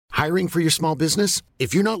Hiring for your small business?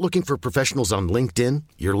 If you're not looking for professionals on LinkedIn,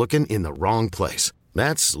 you're looking in the wrong place.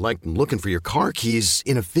 That's like looking for your car keys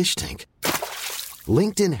in a fish tank.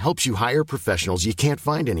 LinkedIn helps you hire professionals you can't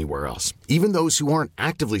find anywhere else, even those who aren't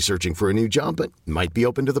actively searching for a new job but might be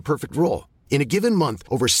open to the perfect role. In a given month,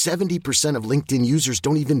 over 70% of LinkedIn users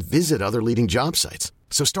don't even visit other leading job sites.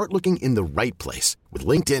 So start looking in the right place. With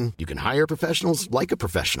LinkedIn, you can hire professionals like a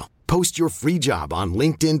professional. Post your free job on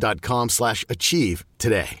linkedin.com/achieve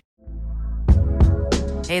today.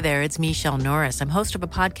 Hey there, it's Michelle Norris. I'm host of a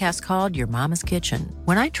podcast called Your Mama's Kitchen.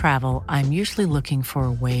 When I travel, I'm usually looking for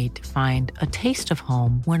a way to find a taste of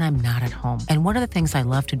home when I'm not at home. And one of the things I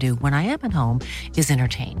love to do when I am at home is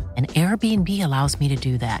entertain. And Airbnb allows me to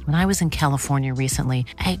do that. When I was in California recently,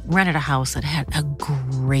 I rented a house that had a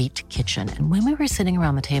great kitchen. And when we were sitting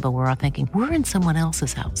around the table, we were all thinking, we're in someone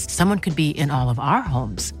else's house. Someone could be in all of our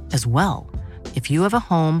homes as well. If you have a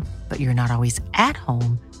home, but you're not always at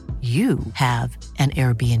home, you have an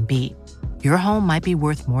Airbnb. Your home might be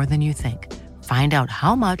worth more than you think. Find out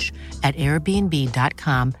how much at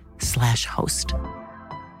airbnb.com/host.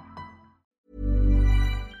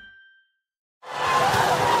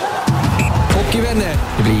 Hockeyvänner,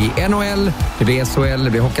 det blir NHL, det blir SHL,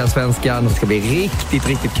 det blir Hockeyallsvenskan. Det ska bli riktigt,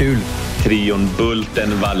 riktigt kul. Trion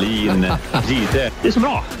Bulten, Wallin, Gide. Det är så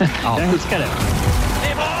bra. Ja. Jag älskar det.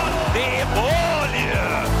 Det är mål! Det är mål!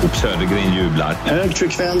 Och Södergren jublar. Hög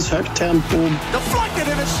frekvens, högt tempo.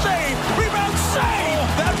 Deflected and a save! Rebound save!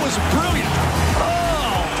 That was brilliant!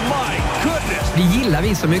 Oh my goodness! Det gillar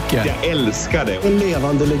vi så mycket. Jag älskar det. En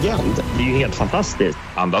levande legend. Det är ju helt fantastiskt.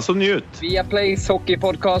 Andas och njut. Viaplays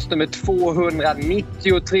hockeypodcast nummer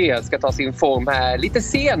 293 ska ta sin form här lite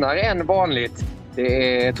senare än vanligt.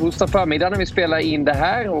 Det är torsdag förmiddag när vi spelar in det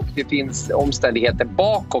här och det finns omständigheter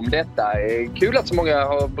bakom detta. Kul att så många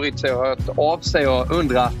har brytt sig och hört av sig och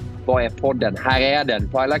undrar vad är podden? Här är den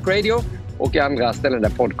på I Like Radio och andra ställen där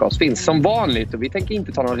podcast finns som vanligt. Och vi tänker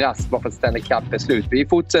inte ta någon rast bara för att Stanley Cup är slut. Vi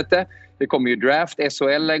fortsätter. Det kommer ju draft,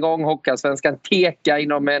 SHL igång, Hockeyallsvenskan teka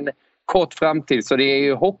inom en kort framtid. Så det är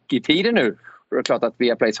ju hockeytider nu. Och det är klart att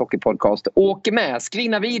Viaplays hockeypodcast åker med,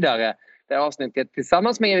 skrinna vidare. Det här avsnittet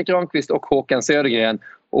tillsammans med Erik Ramqvist och Håkan Södergren.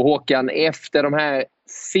 Och Håkan, efter de här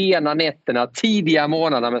sena nätterna, tidiga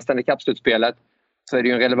månaderna med Stanley Cup-slutspelet så är det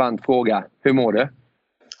ju en relevant fråga. Hur mår du?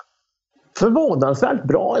 Förvånansvärt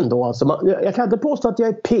bra ändå. Alltså jag kan inte påstå att jag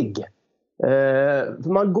är pigg.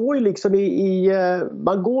 Man går ju liksom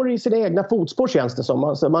man går i sina egna fotspår, känns det som.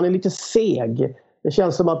 Alltså man är lite seg. Det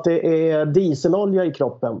känns som att det är dieselolja i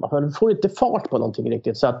kroppen. Man får inte fart på någonting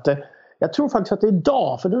riktigt. Så att jag tror faktiskt att det är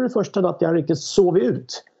idag, för nu är det första att jag riktigt sovit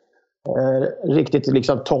ut. Riktigt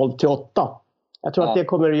liksom 12-8. Jag tror att det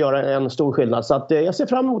kommer att göra en stor skillnad. Så att jag ser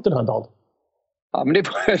fram emot den här dagen. Ja, men det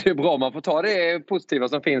är bra. Man får ta det positiva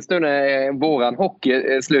som finns nu när våran hockey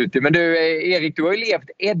är slut. Men du, Erik, du har ju levt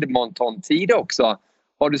Edmonton-tid också.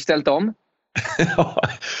 Har du ställt om?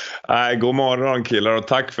 Nej, god morgon killar och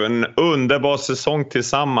tack för en underbar säsong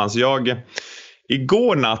tillsammans.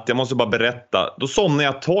 Igår natt, jag måste bara berätta, då somnade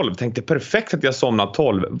jag 12. Tänkte perfekt att jag somnade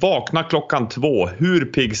 12. Vakna klockan 2, hur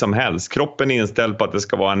pigg som helst. Kroppen är inställd på att det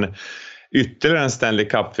ska vara ytterligare en Stanley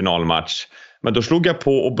Cup-finalmatch. Men då slog jag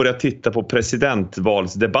på och började titta på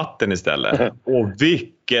presidentvalsdebatten istället. Och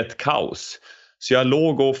vilket kaos. Så jag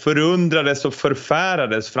låg och förundrades och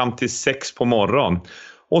förfärades fram till 6 på morgon.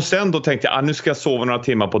 Och sen då tänkte jag, nu ska jag sova några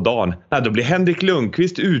timmar på dagen. Nej, då blir Henrik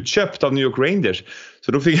Lundqvist utköpt av New York Rangers.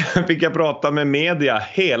 Så då fick jag prata med media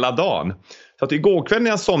hela dagen. Så att igår kväll när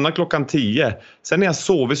jag somnade klockan 10. Sen när jag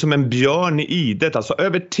sovit som en björn i idet. Alltså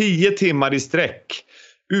över 10 timmar i sträck.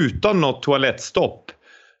 Utan något toalettstopp.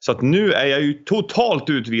 Så att nu är jag ju totalt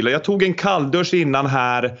utvilad. Jag tog en kalldusch innan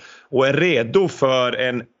här. Och är redo för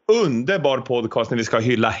en underbar podcast när vi ska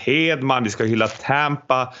hylla Hedman. Vi ska hylla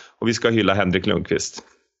Tampa. Och vi ska hylla Henrik Lundqvist.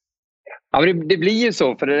 Ja, men det blir ju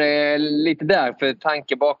så, för det är lite därför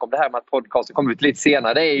tanke bakom det här med att podcasten kommer ut lite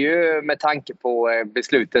senare. Det är ju med tanke på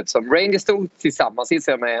beslutet som Rangers stod tillsammans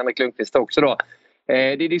med Henrik Lundqvist också då.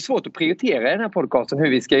 Det är svårt att prioritera i den här podcasten hur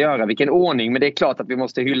vi ska göra, vilken ordning. Men det är klart att vi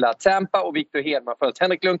måste hylla Tampa och Victor Hedman först.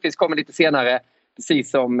 Henrik Lundqvist kommer lite senare,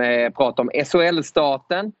 precis som pratar om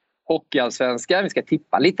SHL-starten, Hockeyallsvenskan. Vi ska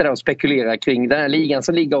tippa lite där och spekulera kring den här ligan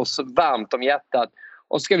som ligger oss varmt om hjärtat.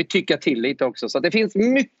 Och så ska vi tycka till lite också. Så det finns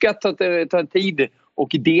mycket att ta tid och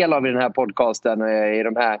del av i den här podcasten i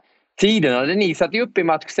de här tiderna. Ni satt ju upp i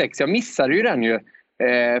match 6. Jag missade ju den ju.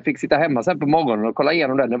 Fick sitta hemma sen på morgonen och kolla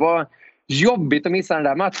igenom den. Det var jobbigt att missa den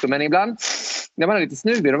där matchen. Men ibland när man är lite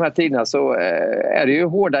snuvig i de här tiderna så är det ju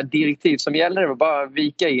hårda direktiv som gäller. Det var bara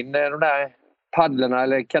vika in de där paddlarna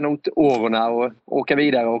eller kanotårorna och åka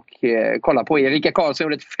vidare och kolla på er. Erika Karlsson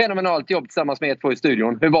gjorde ett fenomenalt jobb tillsammans med er två i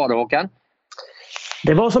studion. Hur var det, Håkan?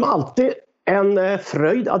 Det var som alltid en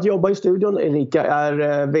fröjd att jobba i studion. Erika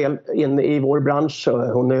är väl inne i vår bransch.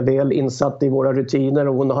 Hon är väl insatt i våra rutiner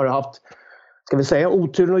och hon har haft, ska vi säga,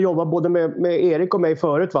 oturen att jobba både med Erik och mig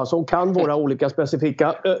förut. Va? Så hon kan våra olika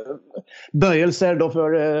specifika böjelser då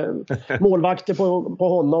för målvakter på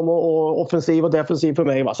honom och offensiv och defensiv för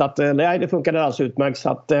mig. Va? Så att, nej, det funkade alltså utmärkt. Så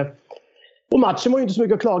att, och matchen var ju inte så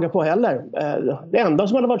mycket att klaga på heller. Det enda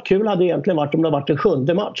som hade varit kul hade egentligen varit om det hade varit en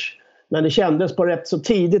 7:e match. Men det kändes på rätt så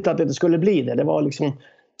tidigt att det inte skulle bli det. Det var liksom,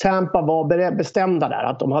 Tampa var bestämda där.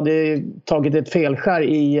 Att de hade tagit ett felskär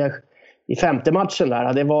i 5:e matchen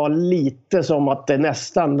där. Det var lite som att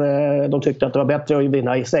nästan de tyckte att det var bättre att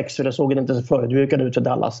vinna i 6. För det såg inte så förödmjukande ut för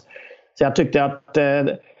Dallas. Så jag tyckte att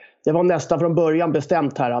det var nästan från början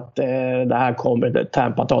bestämt här att det här kommer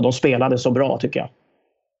Tampa ta. De spelade så bra, tycker jag.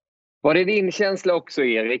 Var det din känsla också,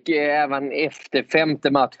 Erik, även efter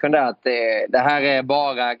 5:e matchen där, att det här är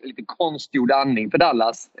bara lite konstgjord andning för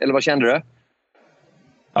Dallas? Eller vad kände du?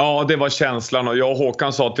 Ja, det var känslan, och jag och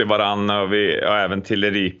Håkan sa till varandra och även till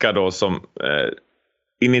Erika då som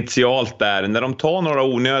initialt där, när de tar några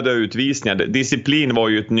onödiga utvisningar, disciplin var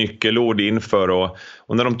ju ett nyckelord inför,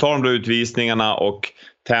 och när de tar de utvisningarna och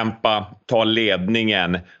Tampa tar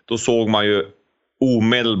ledningen, då såg man ju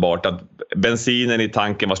omedelbart att bensinen i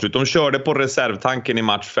tanken var slut. De körde på reservtanken i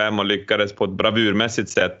match 5 och lyckades på ett bravurmässigt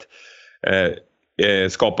sätt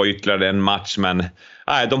skapa ytterligare en match, men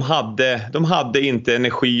nej, de hade inte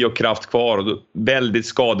energi och kraft kvar, och väldigt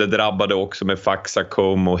skadedrabbade också med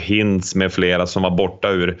Faxacom och Hintz med flera som var borta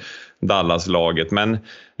ur Dallas-laget. Men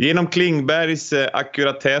genom Klingbergs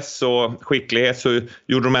akkuratess och skicklighet så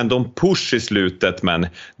gjorde de ändå en push i slutet, men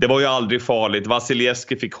det var ju aldrig farligt.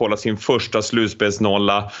 Vasilevski fick hålla sin första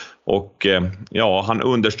slutspelsnolla, och ja, han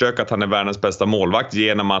underströk att han är världens bästa målvakt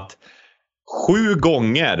genom att 7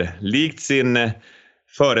 gånger, likt sin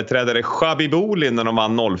företrädare Xabi Bolin när de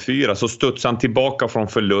vann 0-4, så studsade han tillbaka från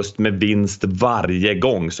förlust med vinst varje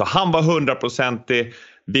gång. Så han var 100%.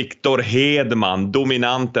 Victor Hedman,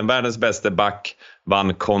 dominanten, världens bästa back,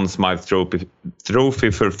 vann Conn Smythe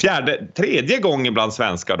Trophy för tredje gången bland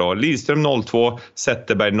svenskar då. Lidström 02,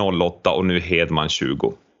 Zetterberg 08 och nu Hedman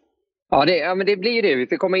 20. Ja, men det blir det. Vi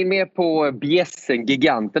ska komma in mer på bjässen,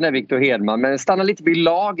 giganten är Victor Hedman. Men stanna lite vid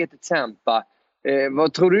laget i Tampa.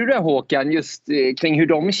 Vad tror du där, Håkan, just kring hur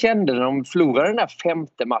de kände när de förlorade den där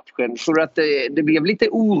 5:e matchen? Tror du att det blev lite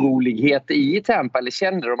orolighet i Tampa, eller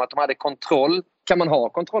kände de att de hade kontroll? Kan man ha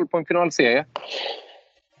kontroll på en finalserie?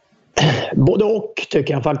 Både och,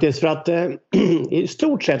 tycker jag faktiskt. För att i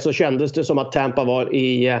stort sett så kändes det som att Tampa var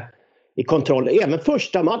i kontroll. Även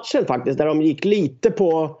första matchen faktiskt, där de gick lite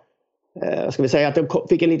på... ska vi säga att de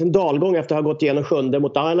fick en liten dalgång efter att ha gått igenom 7:e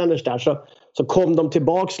mot Islanders där, så kom de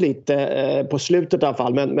tillbaks lite på slutet i alla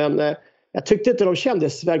fall, men jag tyckte inte de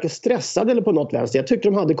kändes verkligen stressade eller på något vänster. Jag tyckte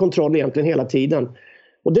de hade kontroll egentligen hela tiden,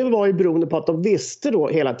 och det var ju beroende på att de visste då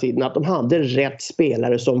hela tiden att de hade rätt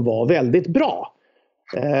spelare som var väldigt bra.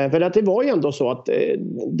 För att det var ju ändå så att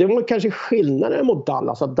det var kanske skillnaden mot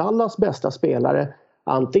Dallas, att Dallas bästa spelare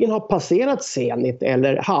antingen har passerat Zenit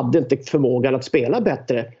eller hade inte förmågan att spela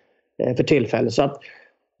bättre för tillfället. Så att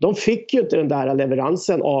de fick ju inte den där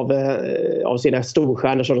leveransen av sina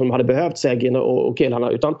storstjärnor som de hade behövt, Seguin och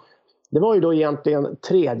killarna, utan det var ju då egentligen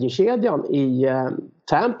tredje kedjan i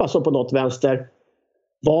Tampa som på något vänster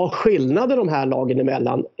var skillnaden de här lagen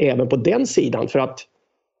emellan även på den sidan. För att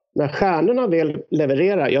när stjärnorna väl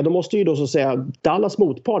levererar, ja, då måste ju då så att säga Dallas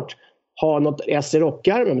motpart ha något S i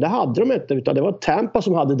rockärmen, men det hade de inte, utan det var Tampa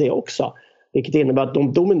som hade det också. Vilket innebär att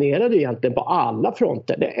de dominerade egentligen på alla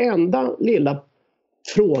fronter. Det enda lilla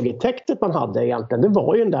frågetecknet man hade egentligen, det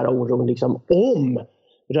var ju den där oron liksom, om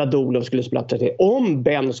Radulov skulle spela till, om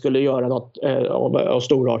Ben skulle göra något av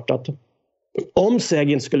storartat, om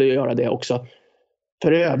Seguin skulle göra det också.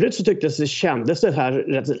 För i övrigt så kändes det här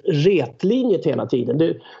rätt retlinjet hela tiden.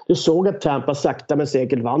 Du såg att Tampa sakta men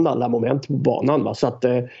säkert vann alla moment på banan. Va? Så att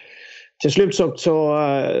till slut så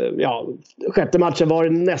sjätte matchen var det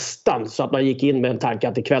nästan så att man gick in med en tanke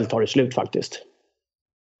att ikväll tar det slut faktiskt.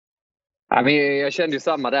 Ja, men jag kände ju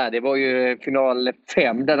samma där. Det var ju final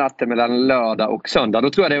 5 den natten mellan lördag och söndag. Då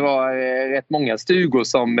tror jag det var rätt många stugor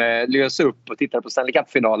som lös upp och tittade på Stanley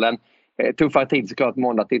Cup-finalen. Tuffare tid såklart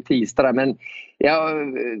måndag till tisdag där. Men jag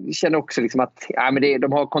känner också liksom att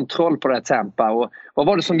de har kontroll på det här Tampa. Och vad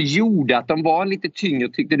var det som gjorde att de var lite tyngre,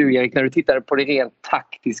 tyckte du, Erik, när du tittade på det rent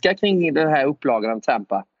taktiska kring den här upplagan av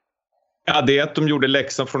Tampa? Ja, det är att de gjorde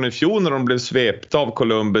läxan från i fjol när de blev svepta av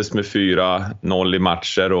Columbus med 4-0 i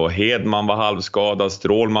matcher och Hedman var halvskadad,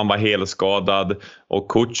 Strålman var helskadad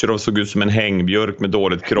och Kucherov såg ut som en hängbjörk med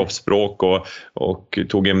dåligt kroppsspråk och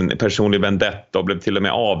tog en personlig vendetta och blev till och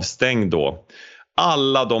med avstängd då.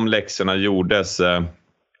 Alla de läxorna gjordes.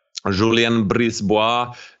 Julien Brisebois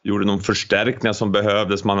gjorde de förstärkningar som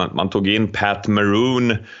behövdes. Man tog in Pat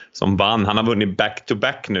Maroon som vann. Han har vunnit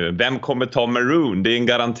back-to-back nu. Vem kommer ta Maroon? Det är en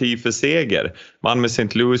garanti för seger. Vann med St.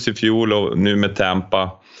 Louis i fjol och nu med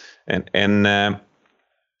Tampa.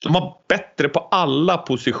 De var bättre på alla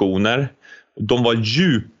positioner. De var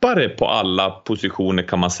djupare på alla positioner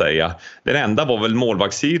kan man säga. Den enda var väl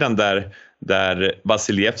målvaktssidan där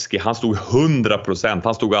Vasilevski, han stod 100%,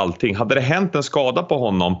 han stod allting. Hade det hänt en skada på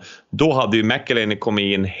honom, då hade ju McElhinney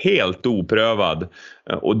kommit in helt oprövad.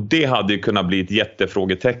 Och det hade ju kunnat bli ett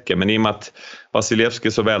jättefrågetecken. Men i och med att Vasilevski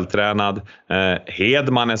är så vältränad,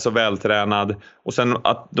 Hedman är så vältränad och sen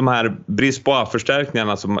att de här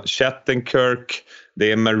Brisebois-förstärkningarna som Shattenkirk,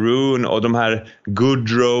 det är Maroon och de här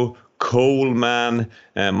Goodrow, Coleman,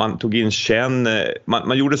 man tog in Chen,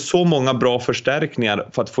 man gjorde så många bra förstärkningar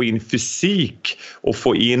för att få in fysik och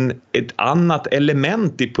få in ett annat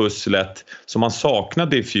element i pusslet som man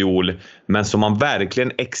saknade i fjol men som man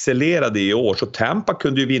verkligen excellerade i år. Så Tampa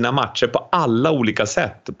kunde ju vinna matcher på alla olika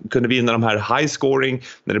sätt. Kunde vinna de här high scoring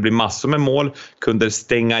när det blir massor med mål, kunde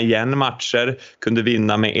stänga igen matcher, kunde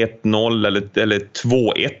vinna med 1-0 eller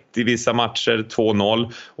 2-1 i vissa matcher,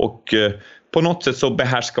 2-0 och på något sätt så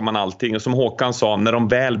behärskar man allting. Och som Håkan sa, när de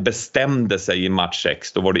väl bestämde sig i match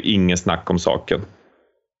 6, då var det ingen snack om saken.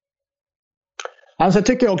 Alltså jag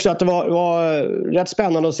tycker också att det var rätt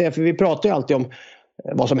spännande att se, för vi pratar ju alltid om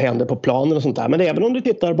vad som händer på planen och sånt där. Men även om du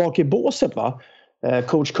tittar bak i båset,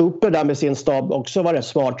 coach Cooper där med sin stab också var rätt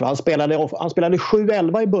smart. Han spelade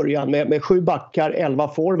 7-11 i början med 7 backar, 11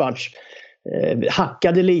 forwards.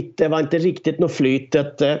 Hackade lite, var inte riktigt något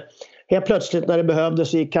flytet. Helt plötsligt när det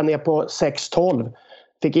behövdes så gick han ner på 6-12.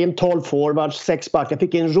 Fick in 12 forwards, 6 backar.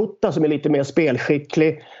 Fick in Rutta som är lite mer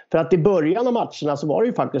spelskicklig. För att i början av matcherna så var det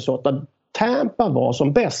ju faktiskt så att Tampa var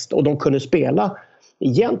som bäst. Och de kunde spela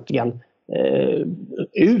egentligen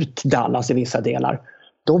ut Dallas i vissa delar.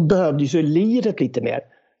 Då behövde ju liret lite mer.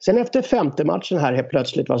 Sen efter 5:e matchen här helt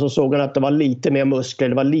plötsligt så såg han att det var lite mer muskler.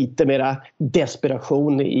 Det var lite mer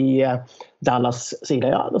desperation i Dallas sida.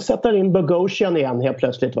 Ja, då sätter han in Bogosian igen helt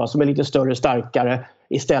plötsligt som är lite större, starkare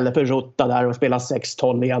istället för Rutta där och spelar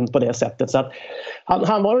 6-12 igen på det sättet. Så att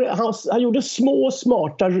han gjorde små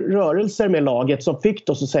smarta rörelser med laget som fick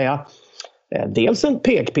då så att säga dels en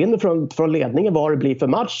pekpinne från ledningen vad det blir för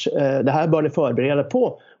match. Det här bör ni förbereda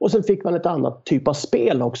på. Och sen fick man ett annat typ av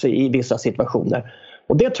spel också i vissa situationer.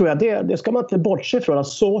 Och det tror jag, det ska man inte bortse från, att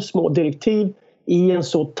så små direktiv i ett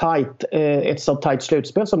så tajt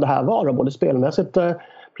slutspel som det här var, både spelmässigt,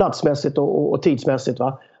 platsmässigt och tidsmässigt.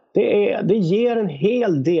 Det ger en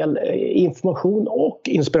hel del information och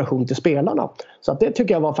inspiration till spelarna. Så att det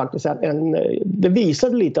tycker jag var faktiskt det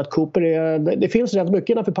visade lite att Cooper det finns rätt mycket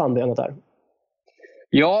innanför pannbenet här.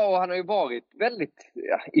 Ja, och han har ju varit väldigt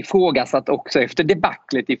ifrågasatt också efter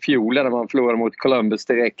debaclet i fjol när man förlorade mot Columbus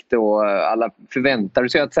direkt och alla förväntade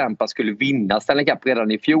sig att Tampa skulle vinna Stanley Cup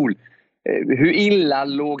redan i fjol. Hur illa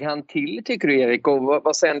låg han till tycker du, Erik, och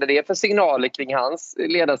vad sände det för signaler kring hans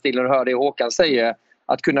ledarstil när du hörde Håkan säga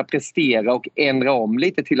att kunna prestera och ändra om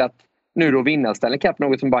lite till att nu då vinna Stanley Cup,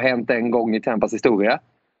 något som bara hänt en gång i Tampas historia?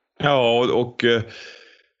 Ja, och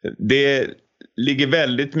det ligger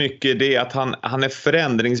väldigt mycket i det att han är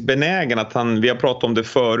förändringsbenägen, att vi har pratat om det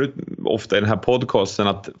förut ofta i den här podcasten,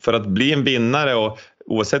 att för att bli en vinnare, och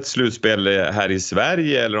oavsett slutspel här i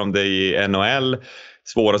Sverige eller om det är i NHL,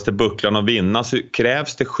 svåraste bucklan att vinna, så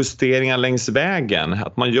krävs det justeringar längs vägen.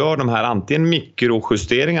 Att man gör de här antingen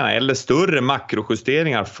mikrojusteringarna eller större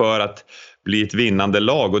makrojusteringar för att bli ett vinnande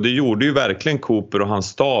lag, och det gjorde ju verkligen Cooper och hans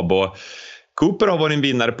stab. Och Cooper har varit en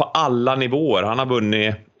vinnare på alla nivåer. Han har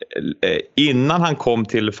vunnit innan han kom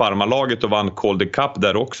till farmarlaget och vann Calder Cup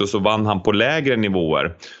där också, så vann han på lägre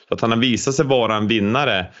nivåer. Så att han har visat sig vara en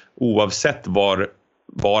vinnare oavsett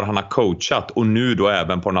var han har coachat, och nu då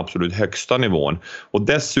även på den absolut högsta nivån. Och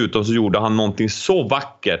dessutom så gjorde han någonting så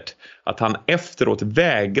vackert att han efteråt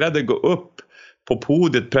vägrade gå upp på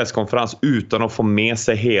podiet presskonferens utan att få med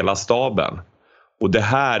sig hela staben. Och det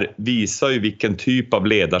här visar ju vilken typ av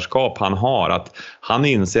ledarskap han har, att han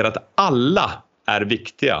inser att alla är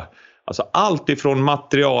viktiga. Alltså allt ifrån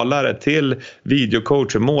materialare till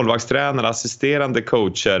videocoacher, målvaktstränare, assisterande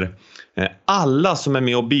coacher. Alla som är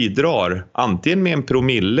med och bidrar, antingen med en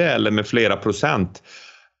promille eller med flera procent,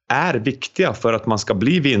 är viktiga för att man ska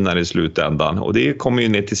bli vinnare i slutändan. Och det kommer ju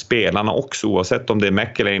ner till spelarna också, oavsett om det är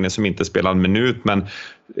Mäkelinen som inte spelar en minut men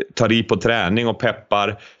tar i på träning och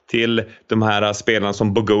peppar, till de här spelarna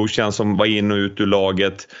som Bogosian som var in och ut ur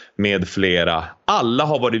laget med flera. Alla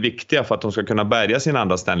har varit viktiga för att de ska kunna bärga sin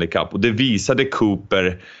andra Stanley Cup, och det visade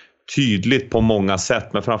Cooper tydligt på många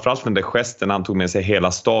sätt, men framförallt den där gesten han tog med sig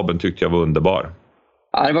hela staben tyckte jag var underbar.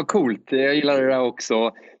 Ja, det var coolt. Jag gillade det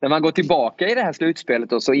också. När man går tillbaka i det här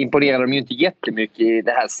slutspelet och så imponerar de ju inte jättemycket i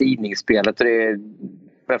det här sidningsspelet. Och det,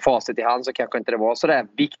 med facit i hand så kanske inte det var så där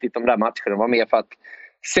viktigt de där matcherna. Det var mer för att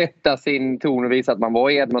sätta sin ton och visa att man var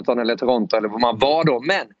i Edmonton eller Toronto eller vad man var då.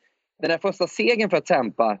 Men den där första segern för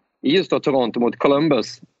Tampa i just då Toronto mot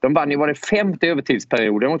Columbus. De vann ju, var det 5:e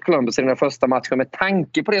övertidsperioden mot Columbus i den första matchen, med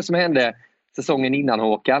tanke på det som hände säsongen innan,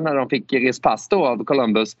 Håkan, när de fick respass då av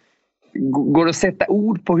Columbus. Går det att sätta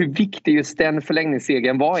ord på hur viktig just den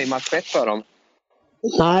förlängningssegern var i match 1 för dem?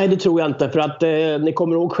 Nej, det tror jag inte. För att ni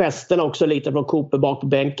kommer ihåg gesterna också lite från Cooper bak på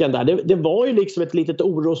bänken där. Det var ju liksom ett litet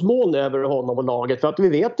orosmoln över honom och laget. För att vi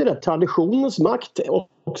vet ju det, traditionens makt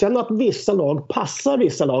och sen att vissa lag passar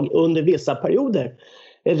vissa lag under vissa perioder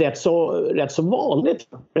är rätt så vanligt.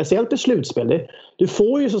 Speciellt i slutspel. Du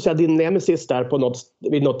får ju så att säga din nemesis där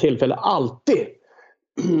vid något tillfälle alltid.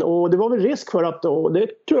 Och det var väl risk för att, och det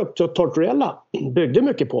tror jag också Tortorella byggde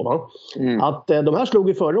mycket på, va? Att de här slog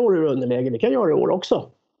i förra året i underläge, det kan göra i år också.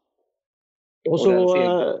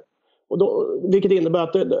 Och då, vilket innebär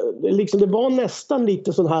att det var nästan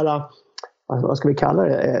lite sån här, vad ska vi kalla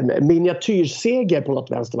det, miniatyrseger på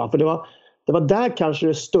något vänster, va? För det var där kanske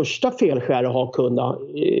det största felskäret har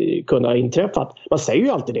kunnat inträffat. Man säger ju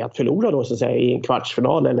alltid det, att förlora då så att säga i en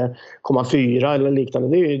kvartsfinal eller komma 4 eller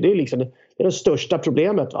liknande. Det är liksom det är det största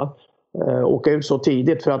problemet, va? Åka ut så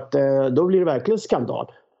tidigt, för att då blir det verkligen skandal.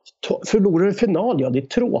 Förlorar en final, ja, det är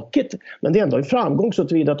tråkigt, men det är ändå en framgång så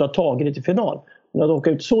tillvida att du har tagit det till final. Men att åka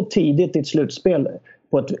ut så tidigt i ett slutspel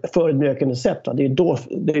på ett förödmjukande sätt, va? Det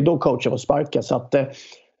är då coachen får sparka. Så att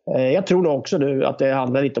jag tror nog också nu att det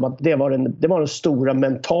handlar lite om att det var den stora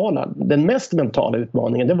den mest mentala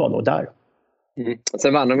utmaningen, det var nog där.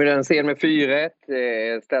 Sen vann de ju den serien med 4-1,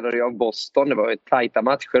 ställde ju av Boston. Det var ju tajta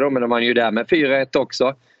matcher då, men de vann ju där med 4-1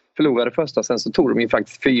 också. Förlorade första, sen så tog de ju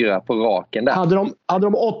faktiskt 4 på raken där. Hade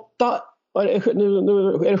de 8, nu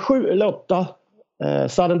är det 7 eller 8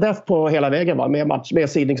 sudden death på hela vägen, va? Med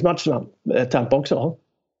sidningsmatcherna, Tampa också, va?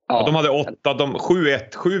 Ja, de hade 8,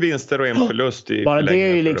 7 vinster och en förlust i bara det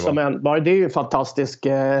är ju bara det är ju en fantastisk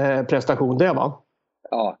prestation det, va?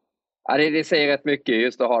 Ja. Ja, det säger rätt mycket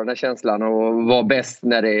just att ha den här känslan och vara bäst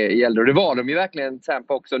när det gäller. Och det var de ju verkligen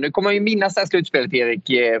Tampa också. Nu kommer man ju minnas det här slutspelet, Erik,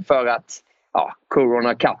 för att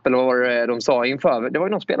Corona Cup eller vad de sa inför. Det var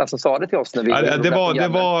ju någon spelare som sa det till oss när vi... Ja, det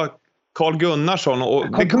var Carl Gunnarsson, och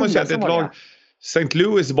det kan man säga att ett lag... St.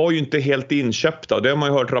 Louis var ju inte helt inköpta, och det har man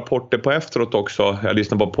ju hört rapporter på efteråt också. Jag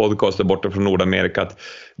lyssnade på podcaster borta från Nordamerika, att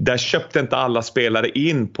där köpte inte alla spelare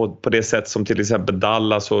in på det sätt som till exempel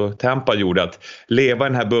Dallas och Tampa gjorde, att leva i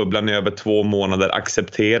den här bubblan i över 2 månader,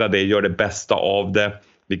 acceptera det, göra det bästa av det,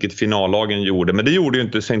 vilket finallagen gjorde. Men det gjorde ju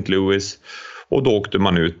inte St. Louis, och då åkte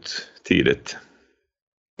man ut tidigt.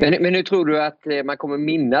 Men nu tror du att man kommer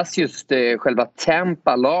minnas just själva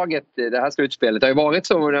Tampa-laget, det här slutspelet? Det har ju varit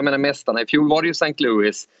så, jag menar mästarna. I fjol var det ju St.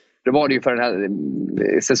 Louis. Då var det ju för den här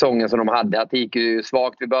säsongen som de hade, att det gick ju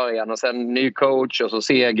svagt vid början och sen ny coach och så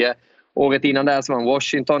seger. Året innan där så var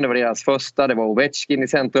Washington, det var deras första, det var Ovechkin i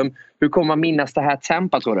centrum. Hur kommer man minnas det här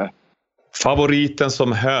Tampa, tror du? Favoriten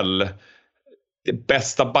som höll. Det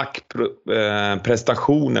bästa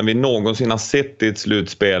backprestationen vi någonsin har sett i ett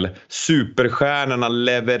slutspel. Superstjärnorna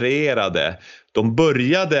levererade. De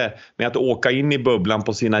började med att åka in i bubblan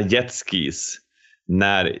på sina jetskis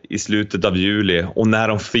i slutet av juli, och när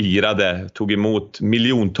de firade, tog emot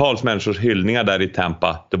miljontals människors hyllningar där i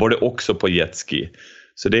Tampa, då var det också på jetski.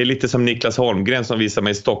 Så det är lite som Niklas Holmgren som visar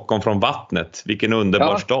mig Stockholm från vattnet. Vilken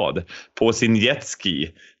underbar stad. På sin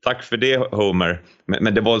jetski. Tack för det, Homer.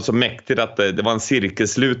 Men det var så mäktigt att det var en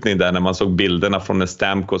cirkelslutning där när man såg bilderna från en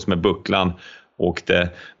Stamkos med bucklan. Åkte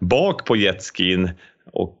bak på jetskin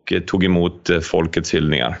och tog emot folkets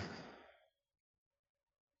hyllningar.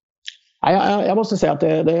 Jag måste säga att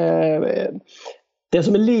det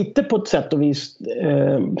som är lite på ett sätt och vis...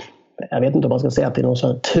 jag vet inte om man ska säga att det är någon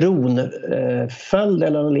sån tronföljd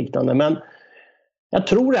eller något liknande, men jag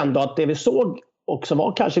tror ändå att det vi såg också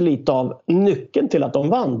var kanske lite av nyckeln till att de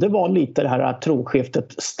vann. Det var lite det här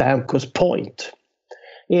tronskiftet Stamkos point.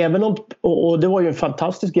 Även om, och det var ju en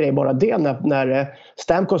fantastisk grej bara det, när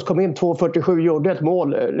Stamkos kom in 2:47, gjorde ett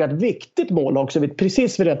mål, rätt viktigt mål också,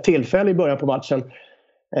 precis vid rätt tillfälle i början på matchen.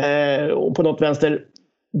 Och på något vänster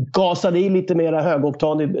gasade i lite mer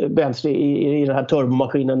högoktan i vänster i den här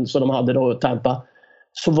turbomaskinen som de hade då Tampa,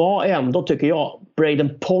 så var ändå, tycker jag,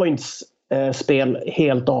 Brayden Points spel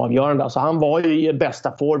helt avgörande. Alltså han var ju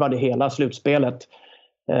bästa forward i hela slutspelet.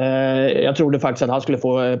 Jag trodde faktiskt att han skulle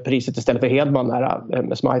få priset istället för Hedman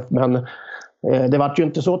med Smythe, men det var ju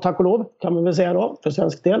inte så, tack och lov, kan man väl säga då, för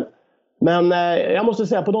svensk del. Men jag måste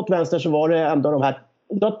säga, på något vänster så var det ändå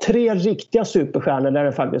det var 3 riktiga superstjärnor där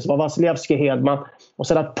det faktiskt var Vasilevskiy, Hedman, och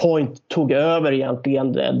sen att Point tog över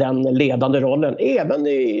egentligen den ledande rollen. Även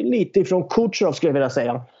lite ifrån Kucherov, skulle jag vilja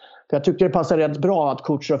säga. För jag tyckte det passade rätt bra att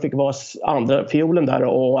Kucherov fick vara andra fiolen där,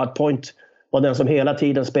 och att Point var den som hela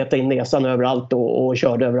tiden spetade in näsan överallt och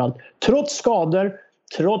körde överallt. Trots skador,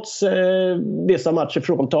 trots vissa matcher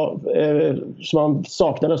som han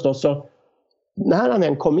saknades då, så när han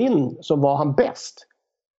än kom in så var han bäst.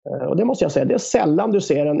 Och det måste jag säga, det är sällan du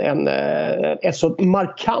ser ett så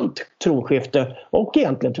markant tronskifte, och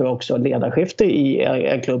egentligen tror jag också ledarskifte i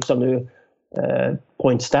en klubb som nu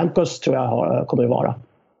Point Stamkos tror jag kommer att vara.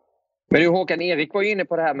 Men du, Håkan, Erik var ju inne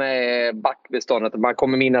på det här med backbeståndet. Man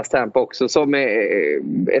kommer minnas Tampa också som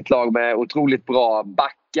ett lag med otroligt bra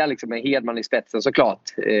backar, liksom med Hedman i spetsen såklart.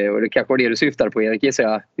 Och det kanske var det du syftade på, Erik, gissar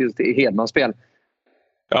jag, just i Hedmans spel.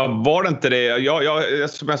 Ja, var det inte det?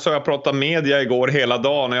 Som jag sa, jag pratade media igår hela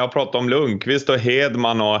dagen och jag pratade om Lundqvist och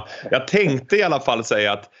Hedman, och jag tänkte i alla fall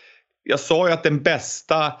säga att jag sa ju att den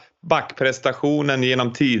bästa backprestationen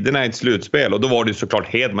genom tiderna i ett slutspel, och då var det ju såklart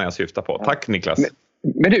Hedman jag syftade på. Tack, Niklas.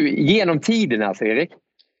 Men du, genom tiderna alltså, Erik?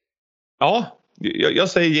 Ja, jag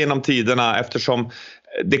säger genom tiderna eftersom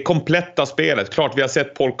det kompletta spelet. Klart, vi har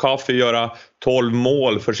sett Paul Coffey göra 12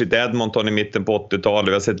 mål för sitt Edmonton i mitten på 80-talet.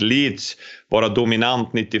 Vi har sett Leach vara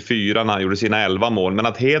dominant 94 när han gjorde sina 11 mål. Men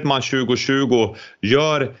att Hedman 2020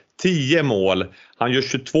 gör 10 mål, han gör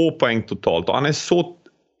 22 poäng totalt, och han är så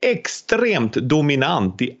extremt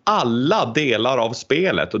dominant i alla delar av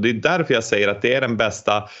spelet. Och det är därför jag säger att det är den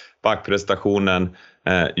bästa backprestationen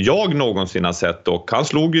jag någonsin har sett. Och han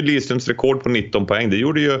slog ju Lidströms rekord på 19 poäng. Det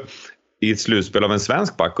gjorde ju i ett slutspel av en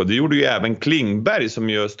svensk back, och det gjorde ju även Klingberg som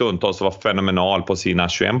ju stundtals var fenomenal på sina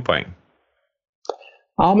 21 poäng.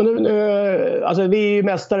 Ja, men alltså, vi är ju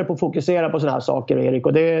mästare på att fokusera på sådana här saker, Erik,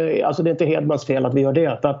 och det är inte Hedmans fel att vi gör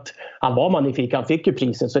det, för att han var magnifik, han fick ju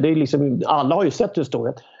priset, så det är liksom, alla har ju sett hur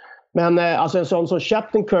stor. Men alltså en sån som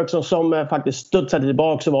Shattenkirk som faktiskt studsade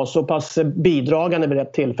tillbaka och var så pass bidragande vid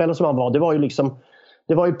ett tillfälle som han var,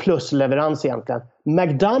 det var ju plusleverans egentligen.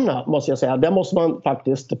 McDonough, måste jag säga, det måste man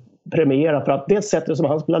faktiskt premiera, för att det sättet som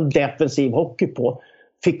han spelade defensiv hockey på,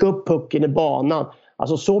 fick upp pucken i banan.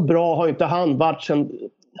 Alltså så bra har inte han varit sen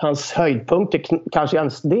hans höjdpunkter, kanske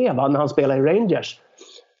ens det, när han spelade i Rangers.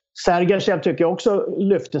 Sergachev tycker jag också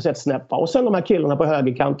lyfte sig ett snäppa. Och sen de här killarna på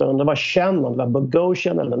högerkanten, om det var Chen, om det var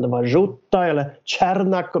Bogosian, eller om det var Rutta eller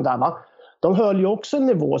Chernak och där, va? De höll ju också en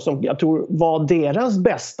nivå som jag tror var deras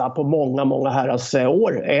bästa på många, många herrans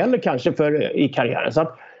år, eller kanske i karriären. Så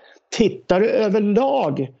att tittar du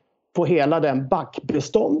överlag på hela den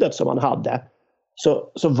backbeståndet som man hade,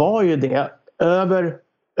 så var ju det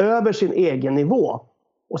över sin egen nivå.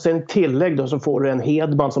 Och sen tillägg då, så får du en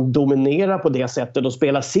Hedman som dominerar på det sättet och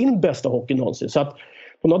spelar sin bästa hockey någonsin. Så att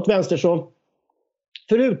på något vänster så,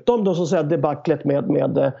 förutom då så att säga debaclet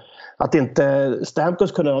med att inte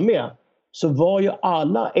Stamkos kunde vara med, så var ju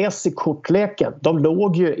alla S i kortleken. De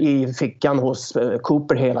låg ju i fickan hos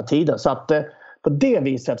Cooper hela tiden. Så att på det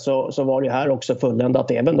viset så var det här också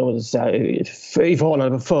fulländat, även då så här, i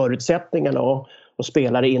förhållande till förutsättningarna och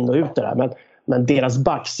spelare in och ut där. Men deras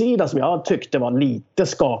backsida som jag tyckte var lite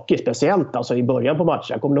skakig, speciellt alltså i början på matchen.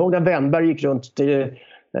 Jag kommer ihåg när Wennberg gick runt till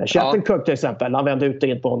Shattenkirk till exempel. Han vände ut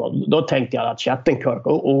in på honom. Då tänkte jag att Shattenkirk,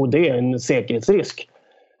 det är en säkerhetsrisk.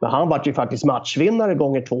 Men han var ju faktiskt matchvinnare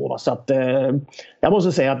gånger 2. Va? Så att, jag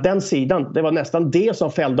måste säga att den sidan, det var nästan det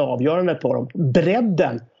som fällde avgörandet på dem.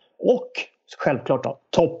 Bredden och självklart då,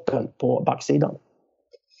 toppen på backsidan.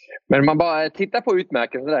 Men om man bara tittar på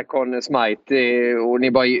utmärkelsen där, Conn Smythe, och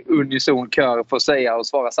ni bara i unison kör får säga och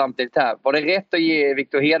svara samtidigt här. Var det rätt att ge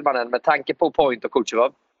Victor Hedman med tanke på Point och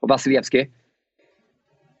Kucherov och Vasilevskiy?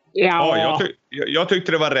 Ja, jag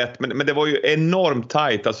tyckte det var rätt, men det var ju enormt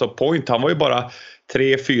tajt. Alltså Point, han var ju bara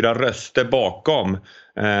 3-4 röster bakom.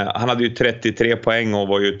 Han hade ju 33 poäng och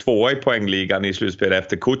var ju 2 i poängligan i slutspelet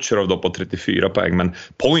efter Kucherov då på 34 poäng. Men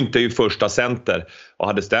Point är ju första center, och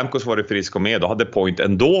hade Stamkos varit frisk och med, då hade Point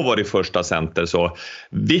ändå varit första center. Så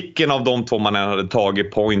vilken av de två man hade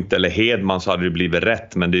tagit, Point eller Hedman, så hade det blivit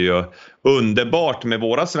rätt. Men det är ju underbart med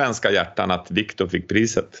våra svenska hjärtan att Victor fick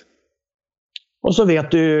priset. Och så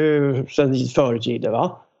vet du sen förut, Gide,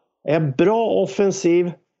 va? Är bra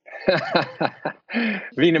offensiv.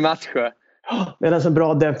 Vinner matcher. Medan en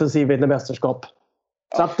bra defensiv vinner mästerskap.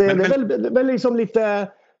 Så att det är väl liksom lite...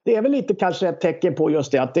 Det är väl lite kanske ett tecken på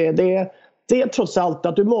just det. Att det är trots allt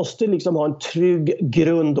att du måste liksom ha en trygg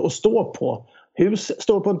grund att stå på. Hus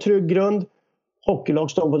står på en trygg grund.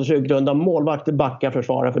 Hockeylag står på en trygg grund. Målvakter backar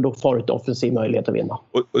försvarar, för då får du ett offensiv möjlighet att vinna.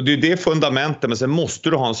 Och det är det fundamentet, men sen måste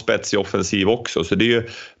du ha en spetsig offensiv också. Så det är ju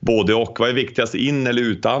både och. Vad är viktigast, in- eller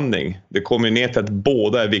utandning? Det kommer ju ner till att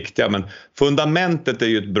båda är viktiga, men fundamentet är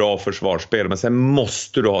ju ett bra försvarsspel. Men sen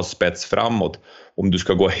måste du ha spets framåt om du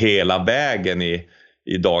ska gå hela vägen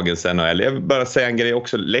i dagens NHL. Jag vill bara säga en grej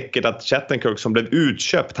också. Läckert att Shattenkirk som blev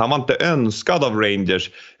utköpt, han var inte önskad av Rangers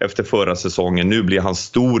efter förra säsongen. Nu blir han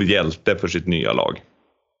stor hjälte för sitt nya lag.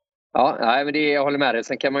 Ja, men jag håller med dig.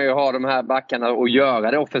 Sen kan man ju ha de här backarna och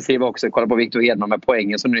göra det offensiva också. Kolla på Victor Hedman med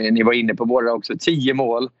poängen som ni var inne på båda också. 10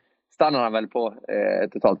 mål stannar han väl på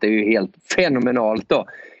totalt. Det är ju helt fenomenalt då.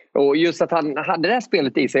 Och just att han hade det här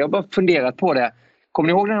spelet i sig. Jag har bara funderat på det. Kommer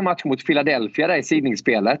ni ihåg den här matchen mot Philadelphia där i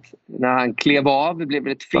sidningsspelet? När han klev av, det blev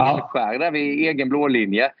ett felskär där vid egen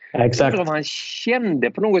blålinje. Exakt. Jag tror han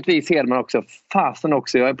kände på något vis Hedman också. Fasen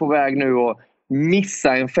också, jag är på väg nu och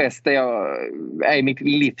missa en fest där jag är i mitt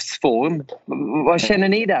livsform. Vad känner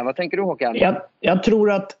ni där? Vad tänker du, Håkan? Jag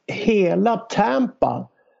tror att hela Tampa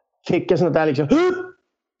fick en sån där liksom...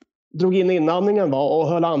 drog in inandningen och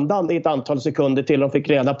höll andan i ett antal sekunder till de fick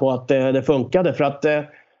reda på att det funkade. För att...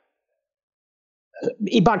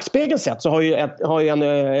 I backspegeln sett så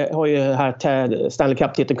har ju här Stanley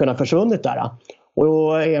Cup-titeln kunnat försvunnit där.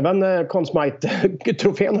 Och även Conn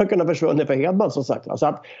Smythe-trofén har kunnat försvunnit för Hedman, som sagt. Så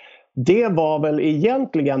att det var väl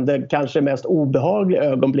egentligen det kanske mest obehagliga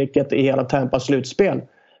ögonblicket i hela Tampas slutspel.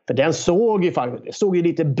 För den såg ju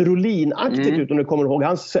lite Brolin-aktigt ut, om du kommer ihåg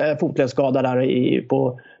hans fotledsskada där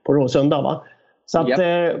på Råsunda, va? Så att,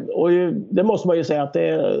 och det måste man ju säga att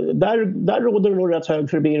där råder det nog rätt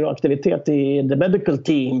hög aktivitet i the medical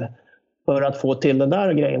team för att få till den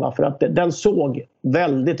där grejen. Va? För att den såg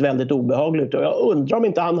väldigt, väldigt obehaglig ut. Och jag undrar om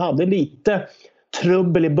inte han hade lite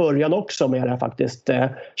trubbel i början också med det faktiskt.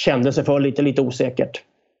 Kände sig för lite osäkert.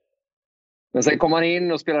 Men sen kom han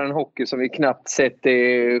in och spelade en hockey som vi knappt sett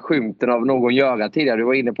skymten av någon göra tidigare. Du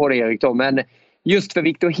var inne på det, Erik, då. Men just för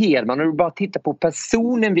Victor Hedman, när du bara tittar på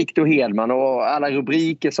personen Victor Hedman och alla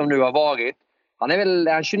rubriker som nu har varit. Han är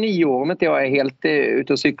väl 29 år, om inte jag är helt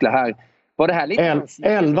ute och cykla här. Var det här lite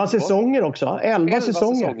 11 säsonger också. 11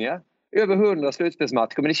 säsonger. Över 100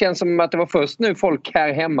 slutspelsmatcher. Men det känns som att det var först nu folk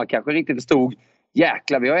här hemma kanske riktigt förstod.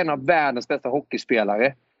 Jäklar, vi har en av världens bästa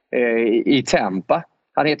hockeyspelare i Tampa.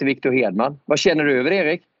 Han heter Victor Hedman. Vad känner du över det,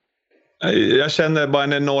 Erik? Jag känner bara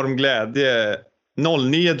en enorm glädje.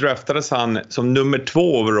 09 draftades han som nummer 2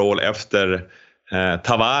 overall efter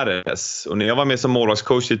Tavares. Och när jag var med som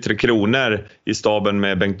målvaktscoach i Tre Kronor i staben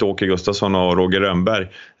med Bengt-Åke Gustafsson och Roger Rönnberg,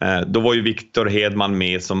 då var ju Victor Hedman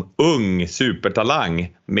med som ung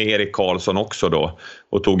supertalang med Erik Karlsson också då,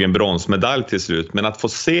 och tog en bronsmedalj till slut. Men att få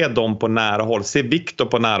se dem på nära håll, se Victor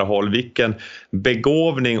på nära håll, vilken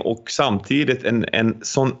begåvning och samtidigt en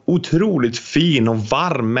sån otroligt fin och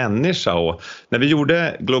varm människa. Och när vi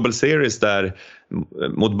gjorde Global Series där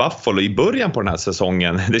mot Buffalo i början på den här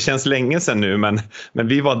säsongen, det känns länge sedan nu, men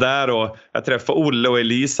vi var där och jag träffade Olle och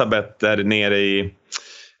Elisabeth där nere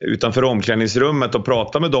utanför omklädningsrummet och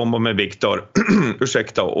pratade med dem och med Victor.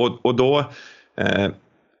 Ursäkta, och då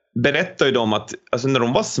berättade ju de att alltså när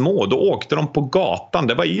de var små, då åkte de på gatan,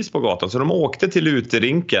 det var is på gatan, så de åkte till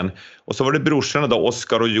uterinken och så var det brorsorna då,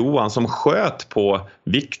 Oskar och Johan, som sköt på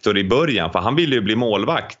Victor i början, för han ville ju bli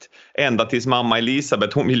målvakt. Ända tills mamma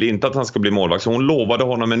Elisabeth, hon ville inte att han skulle bli målvakt, så hon lovade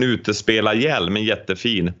honom en utespelarhjälm, en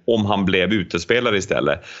jättefin, om han blev utespelare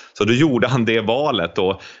istället. Så då gjorde han det valet,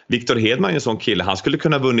 och Victor Hedman är en sån kille, han skulle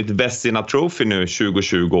kunna ha vunnit Vezina Trophy nu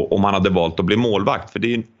 2020 om han hade valt att bli målvakt, för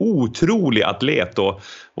det är en otrolig atlet. Och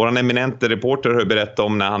våran eminente reporter har berättat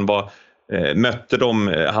om när han mötte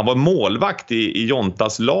dem, han var målvakt i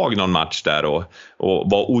Jontas lag någon match där och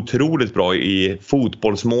var otroligt bra i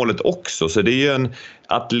fotbollsmålet också, så det är ju en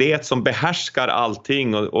atlet som behärskar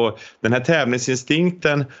allting och den här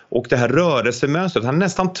tävlingsinstinkten och det här rörelsemönstret. Han är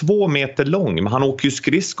nästan 2 meter lång, men han åker ju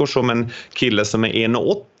skridskor som en kille som är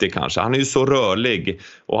 1,80 kanske. Han är ju så rörlig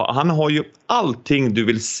och han har ju allting du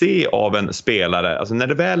vill se av en spelare. Alltså när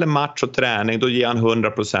det väl är match och träning, då ger han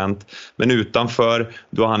 100%, men utanför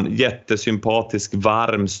då är han jättesympatisk,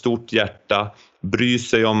 varm, stort hjärta, bryr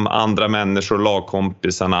sig om andra människor och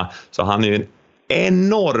lagkompisarna. Så han är ju en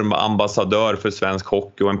enorm ambassadör för svensk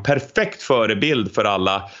hockey och en perfekt förebild för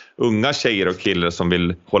alla unga tjejer och killar som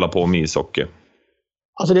vill hålla på med ishockey.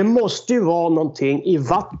 Alltså det måste ju vara någonting i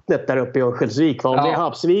vattnet där uppe i Örnsköldsvik. Om det är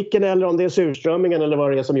havsviken eller om det är surströmmingen eller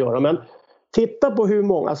vad det är som gör det. Men Titta på hur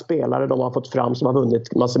många spelare de har fått fram som har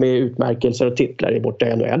vunnit massor med utmärkelser och titlar i borta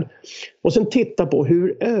i NHL. Och sen titta på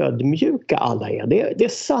hur ödmjuka alla är. Det är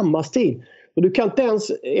samma stil. Och du kan inte ens,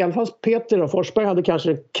 även fast Peter och Forsberg hade kanske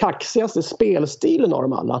den kaxigaste spelstilen av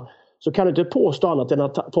dem alla, så kan du inte påstå annat än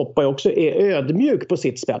att Toppa också är ödmjuk på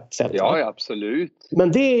sitt sätt. Ja, absolut.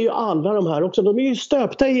 Men det är ju alla de här också. De är ju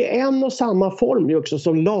stöpta i en och samma form ju också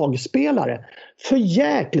som lagspelare. För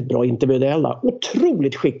jäkligt bra individuella.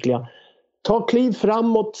 Otroligt skickliga. Ta kliv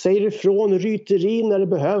framåt, säger ifrån, ryteri när det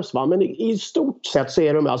behövs. Va? Men i stort sett så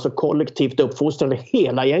är de alltså kollektivt uppfostrade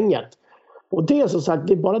hela gänget. Och det är som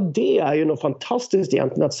sagt, bara det är ju något fantastiskt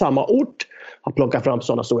egentligen, att samma ort har plockat fram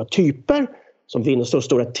sådana stora typer som vinner så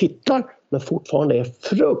stora titlar, men fortfarande är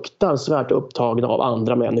fruktansvärt upptagna av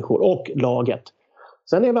andra människor och laget.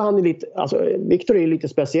 Sen är han lite, alltså Victor är lite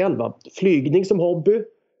speciell, va? Flygning som hobby.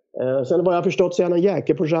 Sen vad jag har förstått så är han en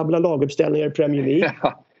jäkel på att rabbla laguppställningar i Premier League.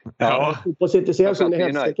 Ja. På City som är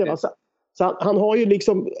hetsike, så han har ju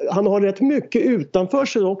liksom, han har rätt mycket utanför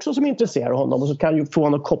sig också som intresserar honom och så kan ju få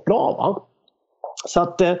honom att koppla av, va? Så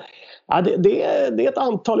att ja, det är ett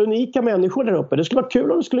antal unika människor där uppe. Det skulle vara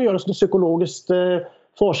kul om det skulle göras en psykologisk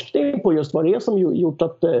forskning på just vad det är som gjort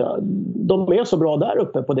att de är så bra där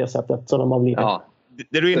uppe på det sättet som de har blivit. Ja.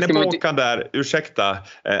 Det du är inne på, Håkan, där, ursäkta,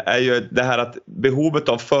 är ju det här att behovet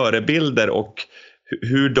av förebilder och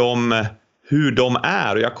hur de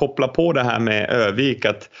är. Och jag kopplar på det här med Övik,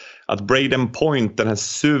 att Braden Point, den här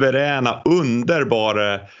suveräna,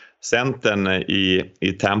 underbara centern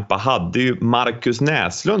i Tampa, hade ju Marcus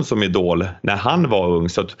Näslund som idol när han var ung.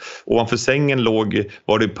 Så att ovanför sängen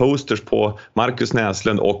var det posters på Marcus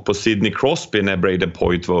Näslund och på Sidney Crosby när Braden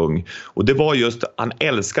Point var ung. Och det var just, han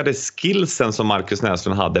älskade skillsen som Marcus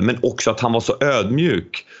Näslund hade, men också att han var så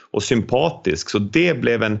ödmjuk och sympatisk. Så det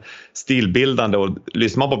blev en stilbildande, och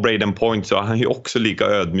lyssnar man på Braden Point så är han ju också lika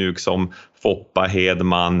ödmjuk som Foppa,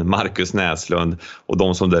 Hedman, Marcus Näslund och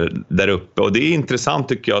de som där uppe. Och det är intressant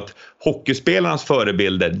tycker jag att hockeyspelarnas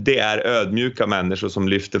förebilder, det är ödmjuka människor som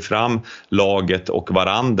lyfter fram laget och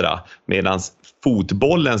varandra, medan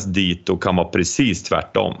fotbollens dito kan vara precis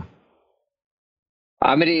tvärtom.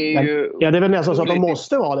 Ja, men det är ju... Ja, det är väl nästan så att de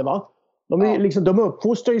måste vara det, va? De, är liksom, de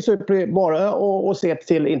uppfostrar ju sig bara och ser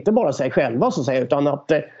till inte bara sig själva så att säga, utan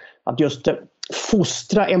att just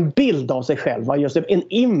fostra en bild av sig själva, just en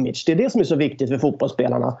image. Det är det som är så viktigt för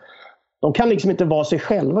fotbollsspelarna. De kan liksom inte vara sig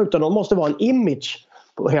själva, utan de måste vara en image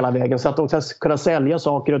på hela vägen så att de ska kunna sälja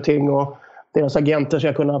saker och ting och deras agenter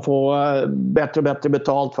ska kunna få bättre och bättre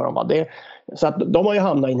betalt för dem. Va? Så att de har ju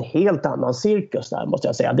hamnat i en helt annan cirkus där, måste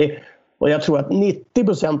jag säga. Och jag tror att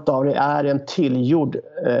 90% av det är en tillgjord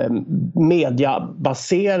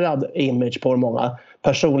mediabaserad image på många.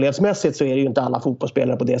 Personlighetsmässigt så är det ju inte alla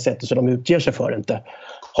fotbollsspelare på det sättet så de utger sig för inte.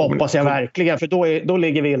 Hoppas jag verkligen, för då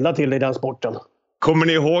ligger vi illa till i den sporten. Kommer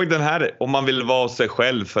ni ihåg den här, om man vill vara sig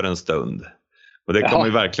själv för en stund? Och det kan man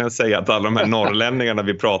ju verkligen säga att alla de här norrlänningarna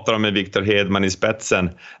vi pratar om med Victor Hedman i spetsen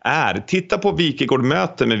är. Titta på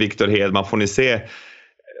Wikegård-möten med Victor Hedman, får ni se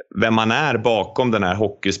vem man är bakom den här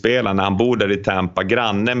hockeyspelaren när han bor där i Tampa,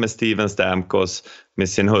 granne med Steven Stamkos, med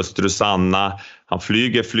sin hustru Sanna. Han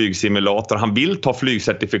flyger flygsimulator, han vill ta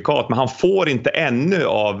flygcertifikat men han får inte ännu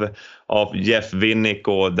av Jeff Winnick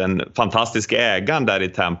och den fantastiska ägaren där i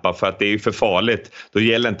Tampa, för att det är ju för farligt. Då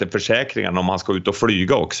gäller inte försäkringen om han ska ut och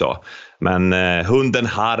flyga också. Men hunden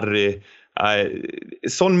Harry,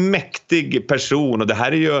 sån mäktig person, och det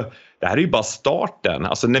här är ju bara starten.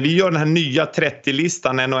 Alltså när vi gör den här nya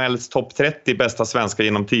 30-listan, NHLs topp 30 bästa svenskar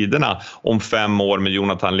genom tiderna om 5 år med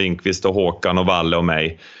Jonathan Lindqvist och Håkan och Valle och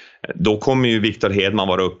mig, då kommer ju Victor Hedman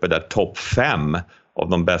vara uppe där topp 5 av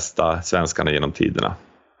de bästa svenskarna genom tiderna.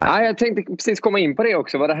 Ja, jag tänkte precis komma in på det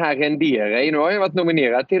också, vad det här renderar i. Nu har jag varit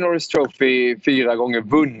nominerad till Norris Trophy 4 gånger,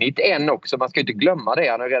 vunnit en också. Man ska inte glömma det.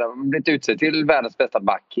 Han har redan blivit utsedd till världens bästa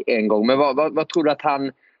back en gång. Men vad tror du att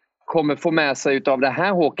han kommer få med sig av det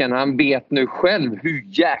här, Håkan? Han vet nu själv hur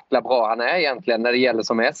jäkla bra han är egentligen när det gäller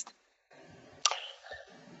som mest.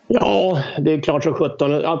 Ja, det är klart som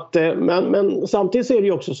 17. Men samtidigt är det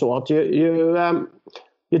ju också så att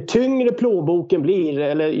ju tyngre plånboken blir,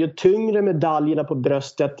 eller ju tyngre medaljerna på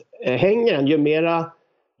bröstet hänger den, ju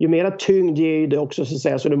mera tyngd ger det också så att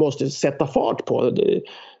säga, så du måste sätta fart på.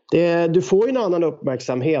 Du får ju en annan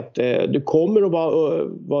uppmärksamhet. Du kommer att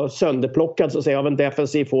vara sönderplockad så att säga, av en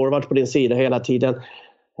defensiv forward på din sida hela tiden.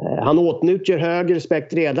 Han åtnjuter högre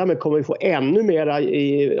respekt redan, men kommer ju få ännu mera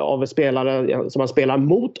av spelare som han spelar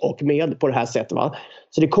mot och med på det här sättet. Va?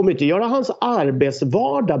 Så det kommer inte göra hans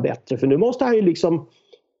arbetsvardag bättre, för nu måste han ju liksom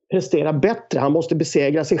prestera bättre. Han måste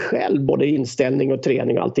besegra sig själv, både inställning och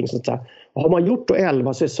träning och allting sånt där. Och har man gjort då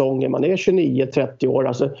 11 säsonger, man är 29-30 år,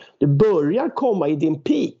 alltså du börjar komma i din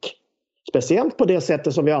peak. Speciellt på det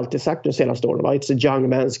sättet som vi alltid sagt de senaste åren. It's a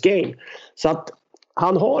young man's game. Så att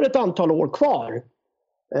han har ett antal år kvar.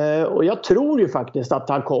 Och jag tror ju faktiskt att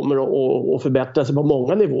han kommer att förbättra sig på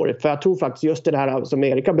många nivåer. För jag tror faktiskt just det här som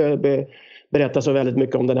Erika berättar så väldigt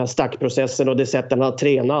mycket om, den här stackprocessen och det sättet han har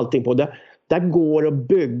tränat allting på. Där går att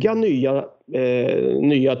bygga nya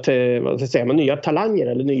talanger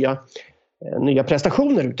eller nya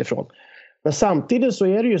prestationer utifrån. Men samtidigt så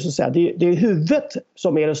är det ju så att säga, det är huvudet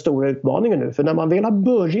som är den stora utmaningen nu. För när man väl har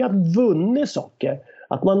börjat vunna saker,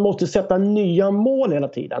 att man måste sätta nya mål hela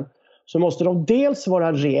tiden, så måste de dels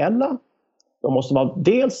vara reella, de måste vara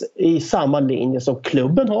dels i samma linje som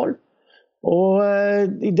klubben har. Och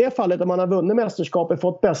i det fallet när man har vunnit mästerskapet,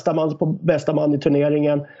 fått bästa man i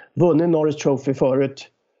turneringen, vunnit Norris Trophy förut,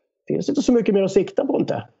 finns inte så mycket mer att sikta på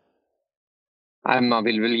inte. Nej, man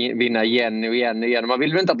vill väl vinna igen och igen och igen. Man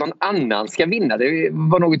vill väl inte att någon annan ska vinna. Det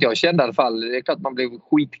var något jag kände i alla fall. Det är klart man blev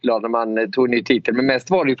skitglad när man tog en ny titel. Men mest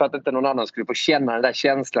var det ju för att inte någon annan skulle få känna den där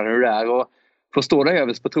känslan hur det är. Och få stå där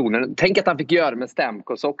överst på tronen. Tänk att han fick göra det med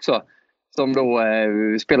Stamkos också. Som då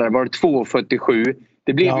spelade, var det 2,47.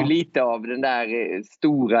 Det blev ju lite av den där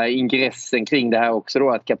stora ingressen kring det här också då.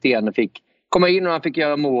 Att kaptenen fick komma in och han fick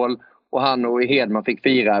göra mål. Och han och Hedman fick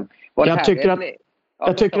fira.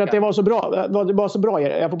 Jag tycker att det var så bra. Det var så bra,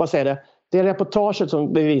 jag får bara säga det. Det reportaget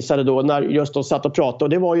som vi visade då när just de satt och pratade, och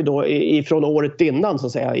det var ju då ifrån året innan så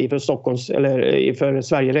att säga, inför Stockholms eller inför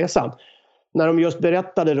Sverigeresan. När de just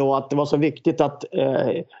berättade då att det var så viktigt att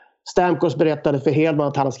Stamkos berättade för Hedman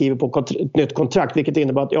att han har skrivit på ett nytt kontrakt, vilket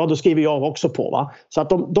innebär att då skriver jag också på, va. Så att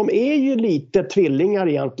de är ju lite tvillingar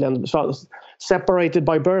egentligen, separated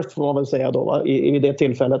by birth får man väl säga då, va, i det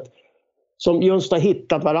tillfället. Som just har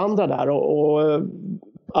hittat varandra där. Och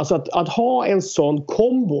alltså att ha en sån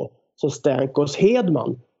kombo som Stamkos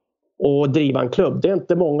Hedman och driva en klubb. Det är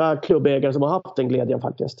inte många klubbägare som har haft den glädjen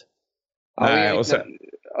faktiskt. Nej, och sen...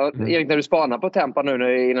 Erik, när du spanar på Tampa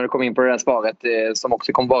nu innan du kom in på det här svaret som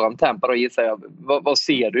också kommer vara om Tampa, då gissar jag. Vad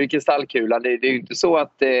ser du i kristallkulan? Det är ju inte så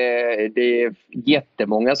att det är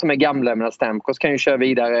jättemånga som är gamla, men Stamkos kan ju köra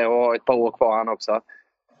vidare och ha ett par år kvar han också.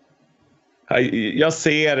 Jag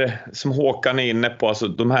ser, som Håkan är inne på, alltså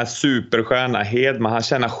de här superstjärnorna. Hedman, han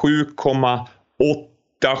tjänar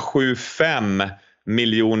 7,875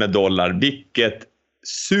 miljoner dollar. Vilket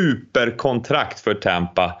superkontrakt för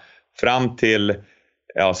Tampa fram till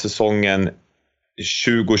säsongen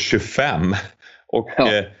 2025. Och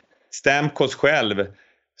Stamkos själv,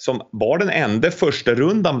 som var den enda första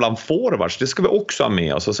rundan bland forwards, det ska vi också ha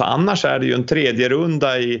med oss. Så annars är det ju en tredje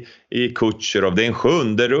runda i Kucherov, det är en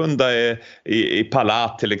sjunde runda i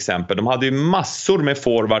Palat till exempel. De hade ju massor med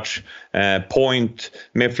forwards, Point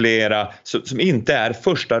med flera, som inte är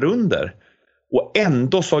första runder. Och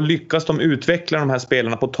ändå så lyckas de utveckla de här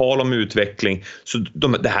spelarna, på tal om utveckling. Så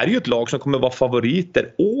det här är ju ett lag som kommer vara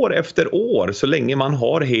favoriter år efter år. Så länge man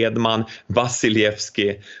har Hedman,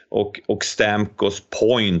 Vasilevski och Stamkos,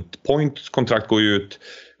 Point. Points kontrakt går ju ut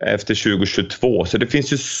efter 2022. Så det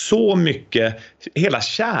finns ju så mycket. Hela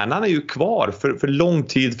kärnan är ju kvar för lång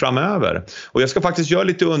tid framöver. Och jag ska faktiskt göra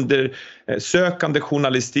lite undersökande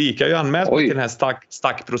journalistik. Jag har ju anmält mig till den här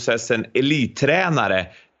stackprocessen elittränare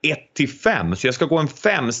 1-5. Så jag ska gå en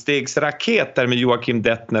 5-stegsraket där med Joakim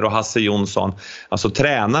Dettner och Hasse Jonsson, alltså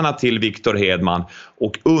tränarna till Victor Hedman,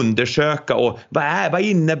 och undersöka och vad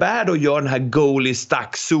innebär det att göra den här goalie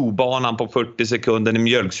stack zoobanan på 40 sekunder i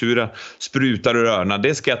mjölksyra sprutar ur öronen.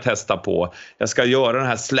 Det ska jag testa på. Jag ska göra den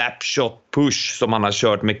här slapshot push som han har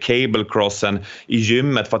kört med cable crossen i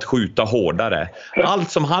gymmet för att skjuta hårdare.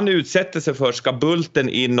 Allt som han utsätter sig för ska Bulten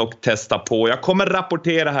in och testa på. Jag kommer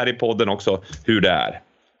rapportera här i podden också hur det är.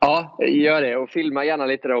 Ja, gör det och filma gärna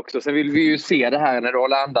lite där också. Sen vill vi ju se det här när du har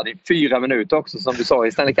landat i 4 minuter också, som du sa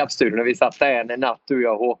i Stanley Cup-studion när vi satt där en natt, du och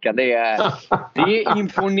jag, Håkan. Det är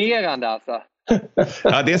imponerande alltså.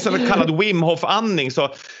 Ja, det är en så kallad Wim Hof-andning. Så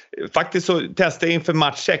faktiskt så testade jag inför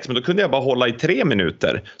match 6, men då kunde jag bara hålla i 3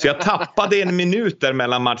 minuter. Så jag tappade 1 minut där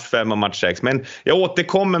mellan match 5 och match 6. Men jag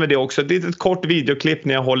återkommer med det också. Det är ett kort videoklipp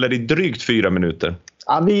när jag håller i drygt 4 minuter.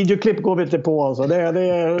 Ja, videoklipp går vi inte på alltså.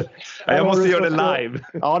 Jag måste göra det live.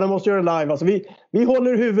 Ja, det måste göra det live. Alltså, vi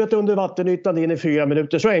håller huvudet under vattenytan in i 4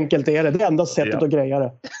 minuter. Så enkelt är det. Det enda sättet att greja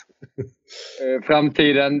det.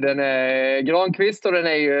 Framtiden, den är Granqvist och den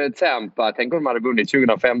är ju Tampa. Tänk om de hade vunnit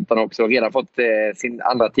 2015 också och redan fått sin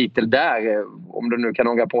andra titel där. Om de nu kan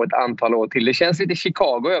ånga på ett antal år till. Det känns lite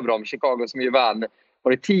Chicago över dem. Chicago som ju vann.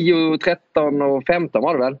 Var det 10, 13 och 15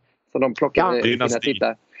 var det väl? Så de plockade sina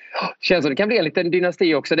titlar. Känns som det kan bli en liten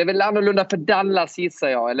dynasti också. Det är väl annorlunda för Dallas, gissar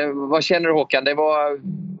jag. Eller vad känner du, Håkan? Det var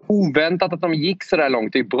oväntat att de gick så där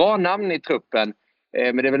långt. Det är bra namn i truppen.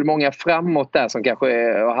 Men det är väl många framåt där som kanske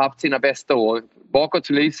har haft sina bästa år. Bakåt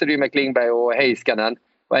så lyser det ju med Klingberg och Heiskanen.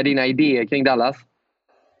 Vad är dina idéer kring Dallas?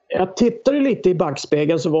 Jag tittade lite i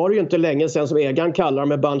backspegeln, så var det ju inte länge sedan som Egan kallar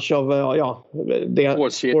dem en bunch of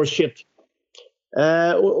horse shit.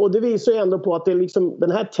 Och det visar ju ändå på att det är liksom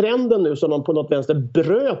den här trenden nu som de på något vänster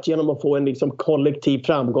bröt genom att få en liksom kollektiv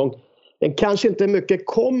framgång. Den kanske inte mycket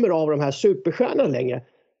kommer av de här superstjärnorna längre.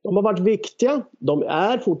 De har varit viktiga, de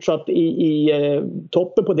är fortsatt i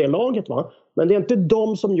toppen på det laget, va? Men det är inte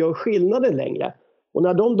de som gör skillnaden längre. Och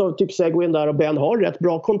när de då typ Seguin där och Ben har rätt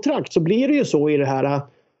bra kontrakt, så blir det ju så i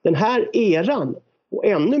den här eran. Och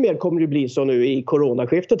ännu mer kommer det bli så nu i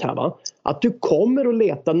coronaskiftet här, va? Att du kommer att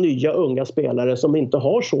leta nya unga spelare som inte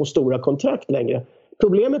har så stora kontrakt längre.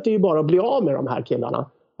 Problemet är ju bara att bli av med de här killarna.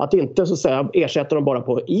 Att inte så att säga ersätta dem bara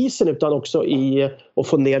på isen, utan också att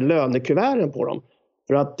få ner lönekuverten på dem.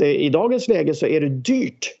 För att i dagens läge så är det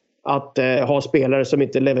dyrt att ha spelare som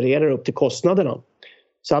inte levererar upp till kostnaderna.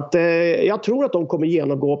 Så att jag tror att de kommer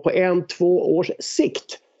genomgå på 1-2 års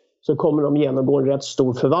sikt, så kommer de genomgå en rätt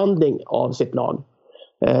stor förvandling av sitt lag.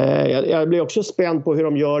 Jag blir också spänd på hur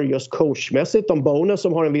de gör just coachmässigt. Om Bowness,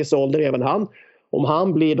 som har en viss ålder, även han. Om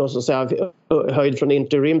han blir då så att säga höjd från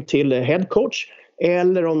interim till head coach.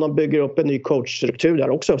 Eller om de bygger upp en ny coachstruktur där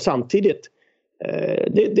också samtidigt.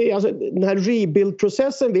 Alltså, den här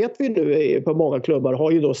rebuild-processen vet vi nu på många klubbar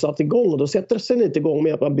har ju då satt igång. Och då sätter sig inte igång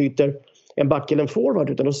med att man byter en back eller en forward.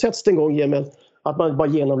 Utan då sätts det igång med att man bara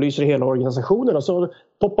genomlyser hela organisationen. Och så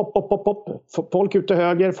pop. Folk ut till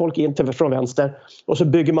höger, folk in från vänster. Och så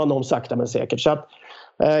bygger man om sakta men säkert. Så att,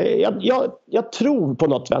 jag tror på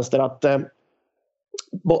något vänster att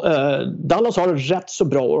Dallas har en rätt så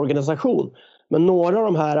bra organisation. Men några av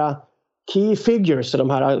de här key figures, de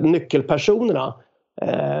här nyckelpersonerna,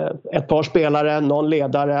 ett par spelare, någon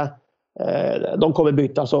ledare, de kommer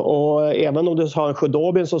bytas. Och även om du har en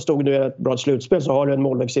Khudobin som stod nu i ett bra slutspel, så har du en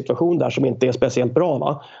målvaktssituation där som inte är speciellt bra,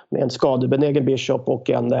 va? Med en skadebenägen Bishop och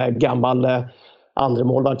en gammal andra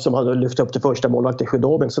målvakt som hade lyft upp till första målvakt till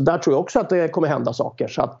Khudobin. Så där tror jag också att det kommer hända saker.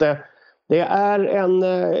 Så att det är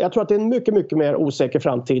jag tror att det är en mycket, mycket mer osäker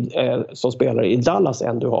framtid som spelare i Dallas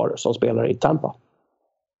än du har som spelare i Tampa.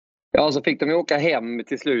 Ja, så fick de ju åka hem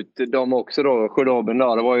till slut. De också då, Khudobin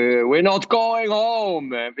då. Det var ju "We're not going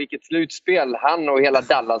home". Vilket slutspel han och hela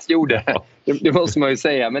Dallas gjorde. Det måste man ju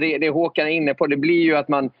säga. Men det Håkan är inne på, det blir ju att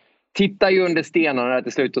man tittar ju under stenarna där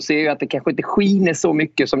till slut och ser ju att det kanske inte skiner så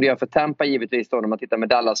mycket som det gör för Tampa givetvis då när man tittar med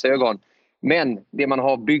Dallas ögon. Men det man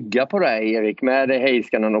har att bygga på där, Erik, med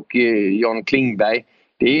Heiskanen och John Klingberg,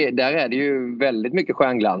 där är det ju väldigt mycket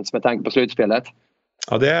stjärnglans med tanke på slutspelet.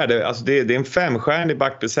 Ja, det är det. Alltså det är en 5-stjärnig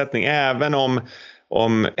backbesättning, även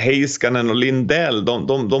om Heiskanen och Lindell,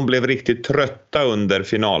 de blev riktigt trötta under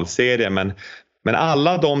finalserien, men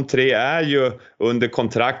alla de tre är ju under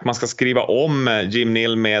kontrakt. Man ska skriva om Jim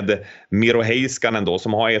Nill med Miro Heiskanen då,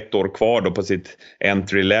 som har 1 år kvar då på sitt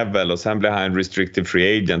entry level, och sen blir han en restricted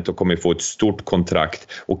free agent och kommer få ett stort kontrakt.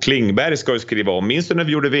 Och Klingberg ska ju skriva om. Minns du när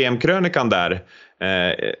vi gjorde VM-krönikan där?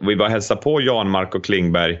 Vi var hälsa på Jan Mark och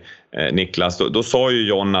Klingberg, Niklas. Då sa ju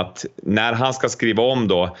John att när han ska skriva om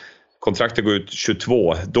då, kontraktet går ut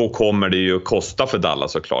 22, då kommer det ju kosta för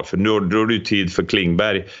Dallas såklart. För nu är det ju tid för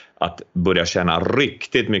Klingberg att börja tjäna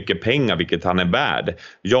riktigt mycket pengar, vilket han är värd.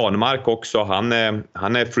 Janmark också, han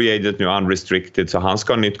är free agent nu, unrestricted, så han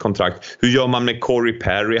ska ha nytt kontrakt. Hur gör man med Corey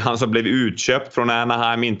Perry? Han som blev utköpt från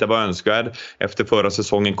Anaheim, inte var önskvärd efter förra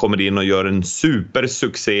säsongen, kommer in och gör en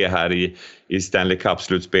supersuccé här i Stanley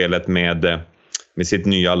Cup-slutspelet med sitt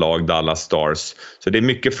nya lag Dallas Stars. Så det är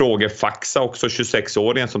mycket frågor. Faxa också,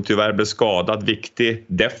 26-åringen som tyvärr blev skadad. Viktig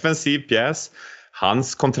defensiv pjäs.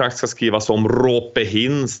 Hans kontrakt ska skrivas om. Roope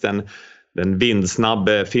Hintz, den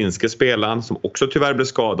vindsnabbe finske spelaren som också tyvärr blev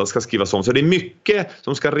skadad, ska skrivas om. Så det är mycket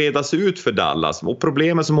som ska redas ut för Dallas. Och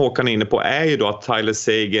problemet som Håkan är inne på är ju då att Tyler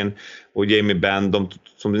Seguin och Jamie Benn, de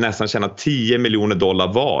som nästan tjänar $10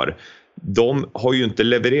 miljoner var, de har ju inte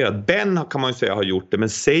levererat. Ben kan man ju säga har gjort det, men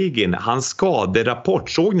Seguin, hans skaderapport,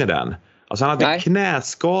 såg ni den? Alltså han hade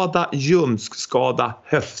knäskada, ljumskskada,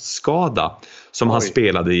 höftskada som han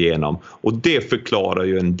spelade igenom. Och det förklarar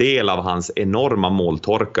ju en del av hans enorma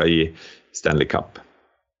måltorka i Stanley Cup.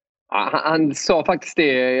 Han sa faktiskt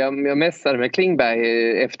det. Jag mässade med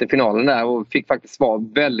Klingberg efter finalen där och fick faktiskt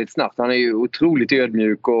svar väldigt snabbt. Han är ju otroligt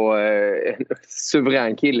ödmjuk och en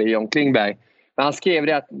suverän kille, John Klingberg. Men han skrev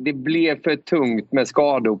det att det blev för tungt med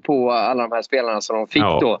skador på alla de här spelarna som de fick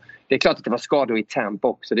då. Det är klart att det var skador i Tampa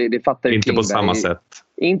också. Det fattar ju inte Klingberg. På samma sätt.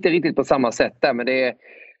 Inte riktigt på samma sätt där, men det är...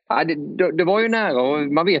 Ja, det var ju nära och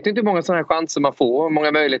man vet inte hur många sådana här chanser man får, hur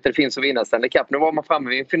många möjligheter det finns att vinna Stanley Cup. Nu var man framme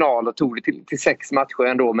vid en final och tog det till 6 matcher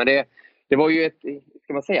ändå, men det var ju ett,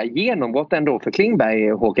 ska man säga, genombrott ändå för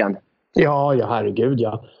Klingberg, Håkan. Ja, herregud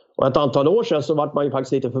ja. Och ett antal år sedan så var man ju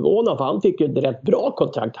faktiskt lite förvånad, för han fick ju ett rätt bra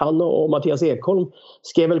kontrakt. Han och Mattias Ekholm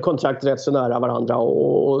skrev väl kontrakt rätt så nära varandra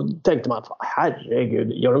och tänkte man att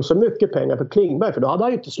herregud, gör de så mycket pengar för Klingberg? För då hade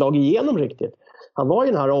han ju inte slagit igenom riktigt. Han var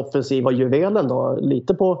ju den här offensiva juvelen då,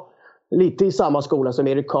 lite i samma skola som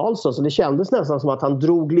Erik Karlsson, så det kändes nästan som att han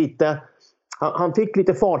drog lite. Han fick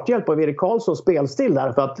lite farthjälp av Erik Karlssons spelstil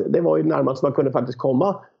där, för att det var ju närmast man kunde faktiskt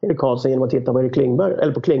komma Erik Karlsson genom att titta på Erik Klingberg,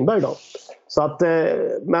 eller på Klingberg då. Så att,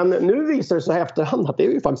 men nu visar det sig i efterhand att det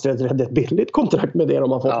är ju faktiskt ett billigt kontrakt med det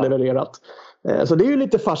de har fått levererat. Så det är ju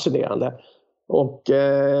lite fascinerande. Och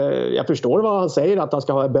jag förstår vad han säger, att han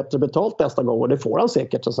ska ha bättre betalt nästa gång, och det får han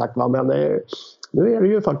säkert som sagt. Men nu är det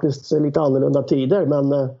ju faktiskt lite annorlunda tider,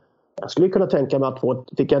 men jag skulle kunna tänka mig att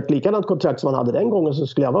fick jag ett likadant kontrakt som han hade den gången, så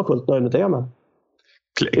skulle jag vara fullt nöjd med det. Men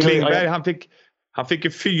Klingberg, han fick ju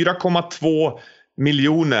 4,2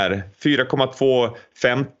 miljoner,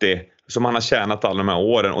 4,250 som han har tjänat alla de här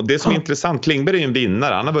åren. Och det som är intressant, Klingberg är ju en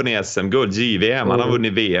vinnare. Han har vunnit SM-guld, JVM, han har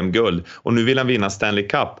vunnit VM-guld. Och nu vill han vinna Stanley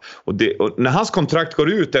Cup. Och när hans kontrakt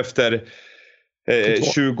går ut efter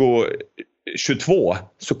 2022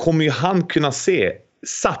 så kommer ju han kunna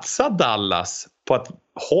satsa Dallas på att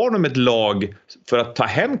har de ett lag för att ta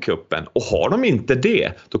hem kuppen, och har de inte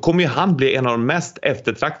det, då kommer ju han bli en av de mest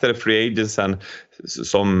eftertraktade free agentsen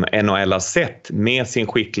som NHL har sett, med sin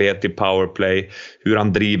skicklighet i powerplay, hur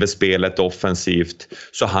han driver spelet offensivt.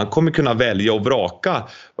 Så han kommer kunna välja och vraka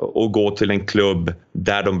och gå till en klubb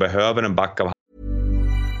där de behöver en back av.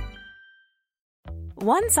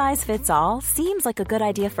 One size fits all seems like a good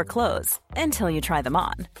idea for clothes until you try them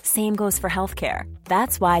on. Same goes for healthcare.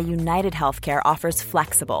 That's why United Healthcare offers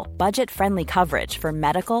flexible, budget-friendly coverage for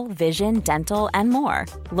medical, vision, dental, and more.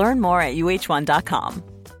 Learn more at uh1.com.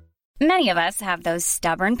 Many of us have those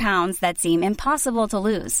stubborn pounds that seem impossible to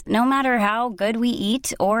lose, no matter how good we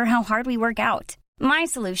eat or how hard we work out. My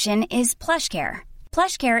solution is PlushCare.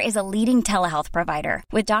 PlushCare is a leading telehealth provider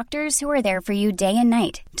with doctors who are there for you day and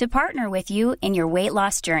night to partner with you in your weight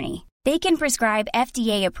loss journey. They can prescribe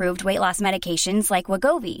FDA-approved weight loss medications like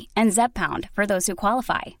Wegovy and Zepbound for those who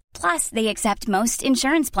qualify. Plus, they accept most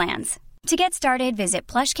insurance plans. To get started,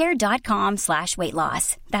 visit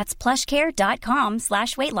plushcare.com/weightloss. That's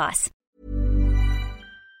plushcare.com/weightloss.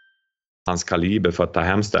 Hans kaliber för att ta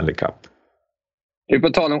hem Stanley Cup. På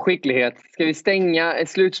tal om skicklighet, ska vi stänga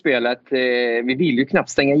slutspelet? Vi vill ju knappt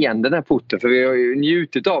stänga igen den här porten, för vi har ju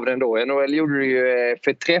njutit av den då. NHL gjorde det ju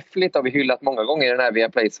förträffligt, har vi hyllat många gånger i den här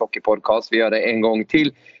Viaplays hockeypodcast. Vi gör det en gång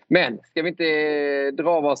till. Men ska vi inte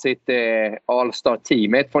dra varsitt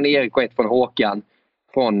All-Star-team? Ett från Erik och ett från Håkan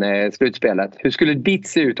från slutspelet. Hur skulle ditt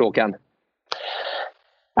se ut, Håkan?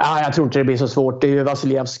 Ja, jag tror inte det blir så svårt. Det är ju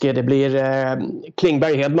Vasilevski, det blir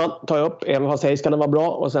Klingberg, Hedman tar jag upp. Även vad sägs kan det vara bra.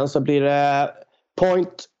 Och sen så blir det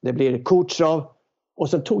Point, det blir Kucherov. Och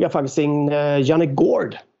sen tog jag faktiskt in Yannick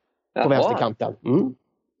Gord på vänsterkanten.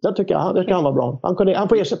 Det tycker jag, det kan vara bra. Han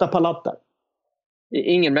får ersätta Palat där.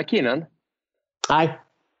 Ingen McKinnon? Nej,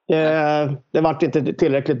 det vart inte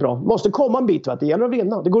tillräckligt bra. Måste komma en bit, det gäller att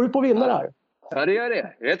vinna. Det går ut på att vinna där. Ja, det gör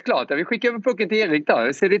det. Rätt klart. Vi skickar över pucken till Erik då.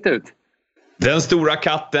 Hur ser det ut? Den stora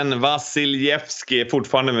katten Vasilevski är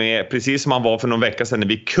fortfarande med, precis som han var för någon vecka sedan när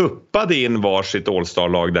vi kuppade in varsitt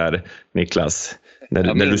All-Star-lag där, Niklas.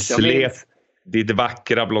 När du slet ditt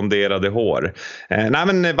vackra blonderade hår. Nej,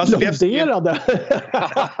 men Vasilevski... Blonderade?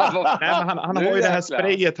 han har ju det här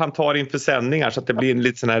sprayet han tar inför sändningar, så att det blir en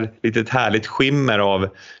litet härligt skimmer av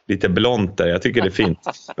lite blont där. Jag tycker det är fint.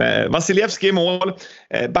 Vasilevski i mål.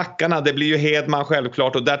 Backarna, det blir ju Hedman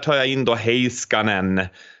självklart, och där tar jag in då Heiskanen,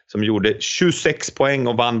 som gjorde 26 poäng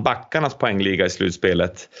och vann backarnas poängliga i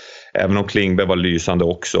slutspelet. Även om Klingberg var lysande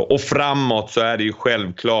också. Och framåt så är det ju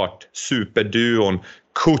självklart superduon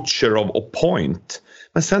Kucherov och Point.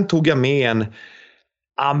 Men sen tog jag med en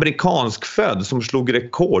amerikansk född som slog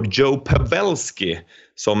rekord, Joe Pavelski,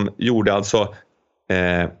 som gjorde alltså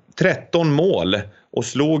 13 mål och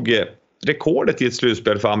slog rekordet i ett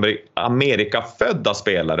slutspel för Amerikafödda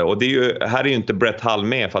spelare. Och det är ju, här är ju inte Brett Hull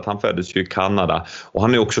med, för att han föddes ju i Kanada. Och han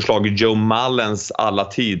har ju också slagit Joe Mullens alla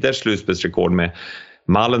tiders slutspelsrekord med.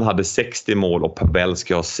 Mullen hade 60 mål och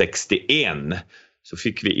Pavelski har 61. Så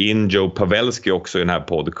fick vi in Joe Pavelski också i den här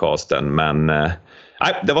podcasten. Men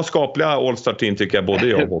det var skapliga All-Star-team tycker jag, både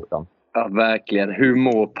jag och Håkan. Ja, verkligen. Hur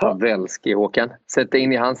mår Pavelski, Håkan? Sätt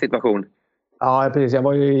in i hans situation. Ja, precis. Jag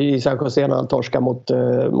var ju i San Jose när han torskade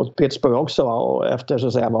mot Pittsburgh också. Och efter så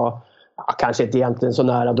att säga var kanske inte egentligen så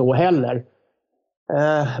nära då heller.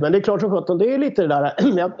 Men det är klart som sjutton, det är lite det där.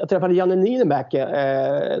 Jag träffade Janne Ninemäki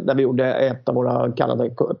när vi gjorde ett av våra Canada,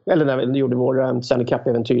 eller när vi gjorde vår Stanley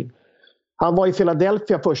Cup-äventyr. Han var i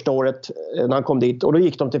Philadelphia första året när han kom dit, och då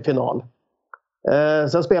gick de till final.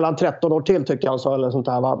 Sen spelade han 13 år till, tycker han sa, eller sånt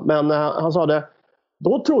där, va? Men han sa det,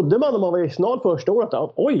 då trodde man när man var i final första året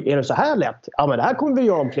att oj, är det så här lätt? Ja, men det här kommer vi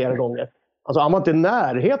göra om flera gånger. Alltså han var inte i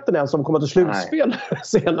närheten än som kommer till slutspel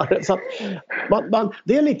senare. Så att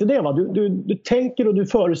det är lite det, va? Du tänker och du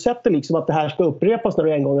förutsätter liksom att det här ska upprepas när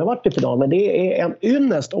du en gång har varit i final. Men det är en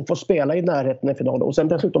ynnest att få spela i närheten i final och sen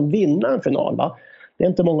dessutom vinna en final, va? Det är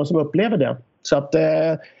inte många som upplever det. Så att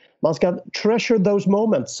man ska treasure those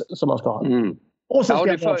moments som man ska ha. Och sen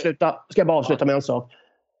ska jag bara avsluta med en sak.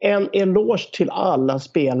 En eloge till alla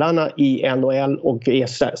spelarna i NHL och i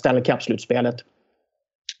Stanley Cup-slutspelet.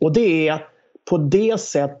 Och det är på det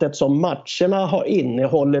sättet som matcherna har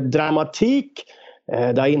innehållit dramatik,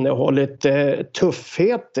 det har innehållit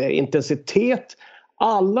tuffhet, intensitet.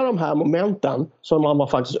 Alla de här momenten som man var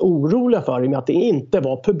faktiskt orolig för i och med att det inte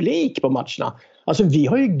var publik på matcherna. Alltså vi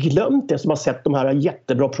har ju glömt det som har sett de här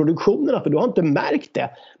jättebra produktionerna, för du har inte märkt det.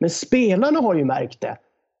 Men spelarna har ju märkt det.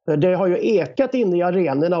 Det har ju ekat inne i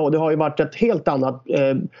arenorna och det har ju varit ett helt annat,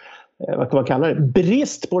 vad kan man kalla det,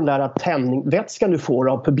 brist på den där tändvätskan du får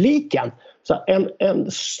av publiken. Så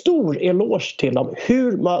en stor eloge till dem,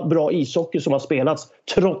 hur bra ishockey som har spelats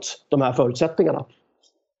trots de här förutsättningarna.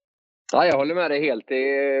 Ja, jag håller med dig helt.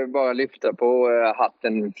 Det är bara att lyfta på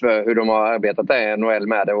hatten för hur de har arbetat där i NHL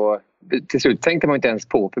med det. Och till slut tänkte man inte ens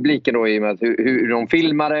på publiken då, i och med att hur de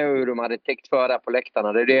filmade och hur de hade täckt för där på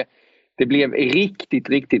läktarna. Det blev riktigt,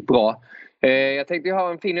 riktigt bra. Jag tänkte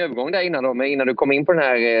ha en fin övergång där innan du kom in på den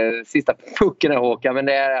här sista pucken här, Håkan. Men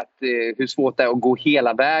det är att, hur svårt det är att gå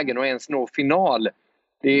hela vägen och ens nå final.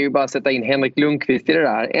 Det är ju bara att sätta in Henrik Lundqvist i det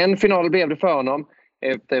där. En final blev det för honom.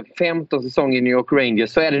 Efter 15 säsonger i New York Rangers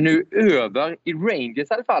så är det nu över i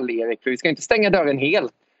Rangers i alla fall, Erik. För vi ska inte stänga dörren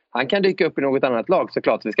helt. Han kan dyka upp i något annat lag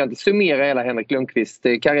såklart. Vi ska inte summera hela Henrik Lundqvists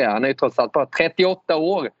karriär. Han är ju trots allt bara 38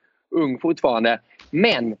 år, ung fortfarande.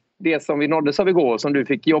 Men det som vi nåddes av igår, som du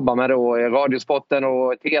fick jobba med då, Radiosporten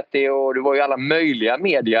och TT, och det var ju alla möjliga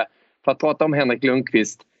medier för att prata om Henrik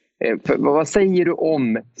Lundqvist. Vad säger du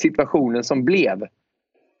om situationen som blev?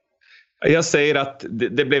 Jag säger att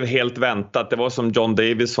det blev helt väntat. Det var som John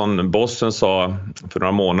Davison, bossen, sa för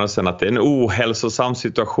några månader sedan, att det är en ohälsosam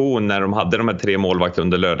situation när de hade de här 3 målvakter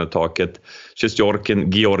under lönetaket.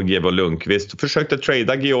 Shesterkin, Georgiev och Lundqvist. Försökte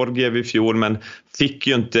trada Georgiev i fjol men fick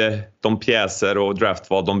ju inte de pjäser och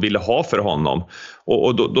draftval de ville ha för honom.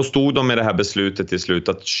 Och då stod de med det här beslutet till slut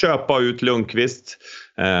att köpa ut Lundqvist.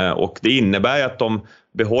 Och det innebär att de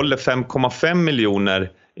behåller 5,5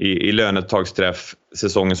 miljoner i lönetagsträff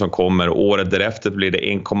säsongen som kommer. Året därefter blir det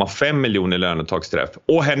 1,5 miljoner i lönetagsträff.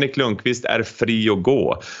 Och Henrik Lundqvist är fri att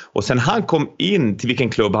gå. Och sen han kom in till vilken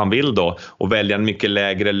klubb han vill då och välja en mycket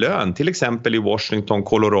lägre lön. Till exempel i Washington,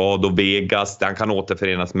 Colorado, Vegas, där han kan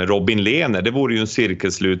återförenas med Robin Lehner. Det vore ju en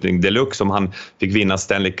cirkelslutning deluxe om han fick vinna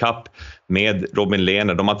Stanley Cup med Robin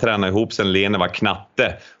Lehner. De har tränat ihop sen Lehner var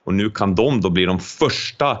knatte. Och nu kan de då bli de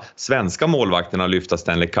första svenska målvakterna att lyfta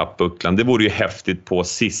Stanley Cup-bucklan. Det vore ju häftigt på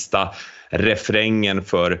sista refrängen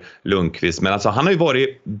för Lundqvist. Men alltså han har ju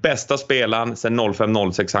varit bästa spelaren sedan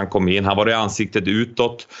 05-06 han kom in. Han har varit ansiktet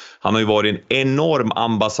utåt. Han har ju varit en enorm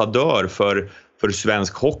ambassadör för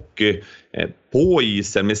svensk hockey på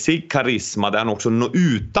isen med sin karisma, där han också når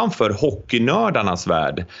utanför hockeynördarnas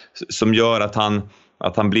värld, som gör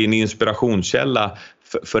att han blir en inspirationskälla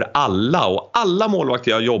för alla. Och alla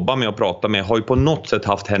målvakter jag jobbar med och pratar med har ju på något sätt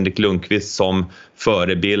haft Henrik Lundqvist som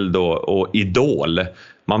förebild och idol.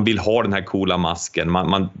 Man vill ha den här coola masken.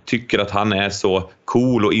 Man tycker att han är så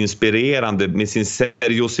cool och inspirerande med sin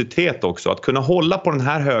seriositet också. Att kunna hålla på den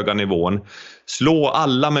här höga nivån, slå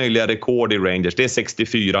alla möjliga rekord i Rangers. Det är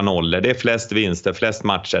 64-0, det är flest vinster, flest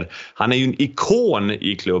matcher. Han är ju en ikon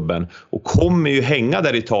i klubben och kommer ju hänga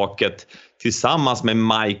där i taket tillsammans med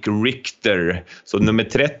Mike Richter. Så nummer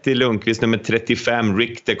 30 Lundqvist, nummer 35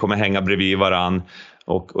 Richter kommer hänga bredvid varann.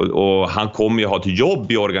 Och han kommer ju ha ett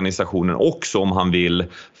jobb i organisationen också om han vill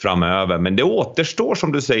framöver. Men det återstår,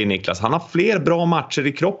 som du säger Niklas. Han har fler bra matcher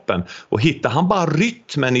i kroppen. Och hittar han bara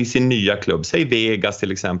rytmen i sin nya klubb, säg Vegas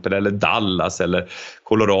till exempel, eller Dallas eller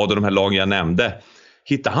Colorado, de här lagen jag nämnde.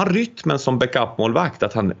 Hittar han rytmen som backup-målvakt,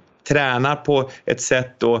 att han tränar på ett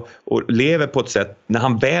sätt och lever på ett sätt när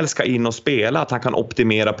han väl ska in och spela, att han kan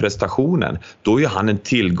optimera prestationen, då är han en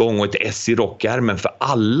tillgång och ett S i rockärmen för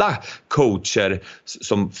alla coacher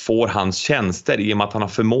som får hans tjänster, i och med att han har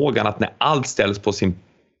förmågan att när allt ställs på sin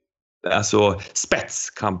spets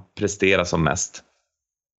kan prestera som mest.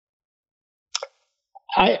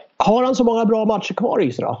 Nej, har han så många bra matcher kvar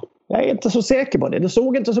i sig då? Jag är inte så säker på det. Det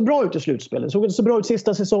såg inte så bra ut i slutspelet. Det såg inte så bra ut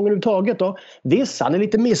sista säsongen överhuvudtaget. Då. Visst, han är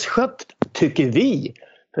lite misskött, tycker vi.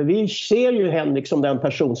 För vi ser ju Henrik som den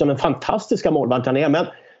person, som den fantastiska målvakt han är. Men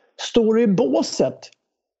står du i båset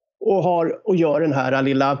och gör den här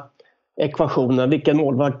lilla ekvationen, vilken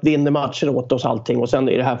målvakt vinner matcher åt oss allting, och sen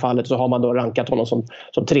i det här fallet så har man då rankat honom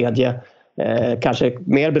som tredje, kanske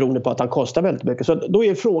mer beroende på att han kostar väldigt mycket. Så då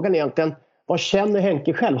är frågan egentligen, vad känner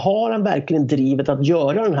Henke själv? Har han verkligen drivet att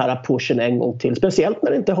göra den här pushen en gång till? Speciellt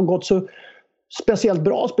när det inte har gått så speciellt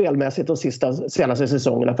bra spelmässigt de senaste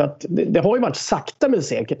säsongerna, för att det har ju varit sakta men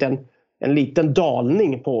säkert en liten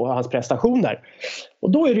dalning på hans prestationer.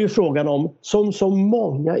 Och då är det ju frågan om, som så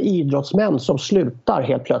många idrottsmän som slutar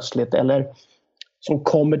helt plötsligt eller som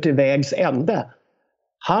kommer till vägs ände.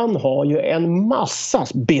 Han har ju en massa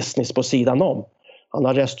business på sidan om. Han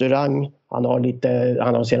har restaurang, han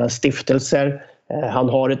har sina stiftelser, han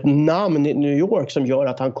har ett namn i New York som gör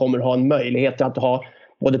att han kommer ha en möjlighet att ha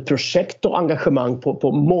både projekt och engagemang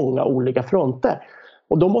på många olika fronter.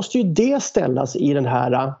 Och då måste ju det ställas i den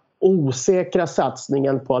här osäkra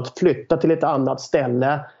satsningen på att flytta till ett annat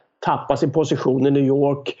ställe, tappa sin position i New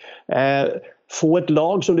York, få ett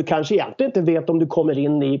lag som du kanske egentligen inte vet om du kommer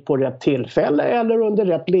in i på rätt tillfälle eller under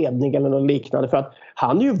rätt ledning eller något liknande, för att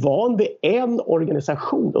han är ju van vid en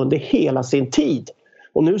organisation under hela sin tid,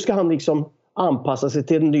 och nu ska han liksom anpassa sig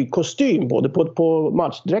till en ny kostym både på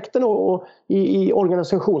matchdräkten och i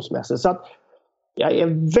organisationsmässigt. Så att jag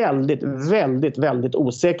är väldigt, väldigt, väldigt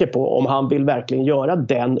osäker på om han vill verkligen göra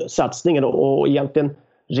den satsningen och egentligen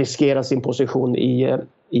riskera sin position i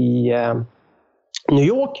New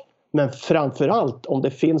York. Men framförallt om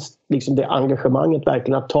det finns liksom det engagemanget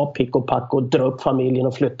verkligen att ta pick och pack och dra upp familjen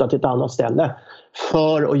och flytta till ett annat ställe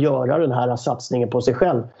för att göra den här satsningen på sig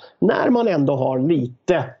själv. När man ändå har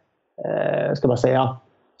lite, ska man säga,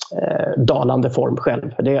 dalande form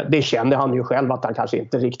själv. Det kände han ju själv att han kanske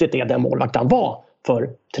inte riktigt är den målvakt han var för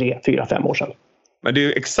 3, 4, 5 år sedan. Men det är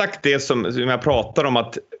ju exakt det som jag pratar om,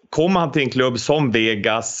 att kommer han till en klubb som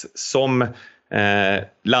Vegas, som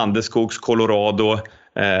Landeskogs Colorado,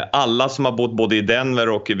 alla som har bott både i Denver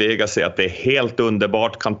och i Vegas säger att det är helt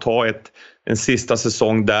underbart, kan ta en sista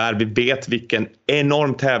säsong där. Vi vet vilken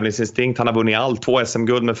enorm tävlingsinstinkt. Han har vunnit allt, 2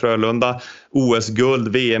 SM-guld med Frölunda, OS-guld,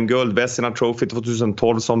 VM-guld, Vezina Trophy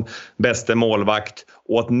 2012 som bästa målvakt,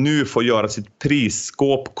 och att nu få göra sitt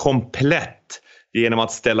prisskåp komplett genom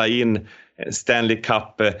att ställa in Stanley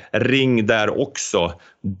Cup-ring där också.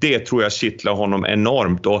 Det tror jag kittlar honom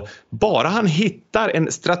enormt, och bara han hittar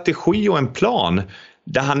en strategi och en plan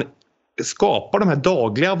där han skapar de här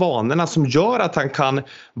dagliga vanorna som gör att han kan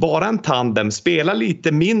vara en tandem, spela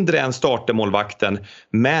lite mindre än startermålvakten,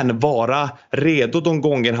 men vara redo de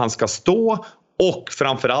gånger han ska stå, och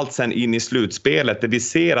framförallt sen in i slutspelet där vi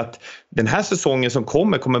ser att den här säsongen som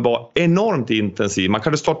kommer vara enormt intensiv. Man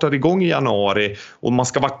kan starta igång i januari och man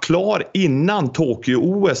ska vara klar innan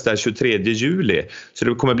Tokyo-OS där 23 juli. Så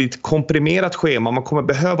det kommer bli ett komprimerat schema, man kommer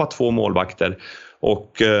behöva 2 målvakter.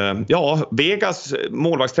 Och Vegas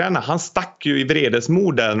målvaktstränare, han stack ju i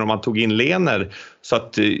vredesmod där när man tog in Lehner. Så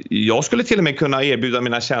att jag skulle till och med kunna erbjuda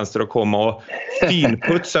mina tjänster att komma och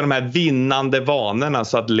finputsa de här vinnande vanorna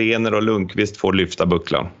så att Lehner och Lundqvist får lyfta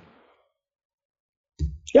bucklan.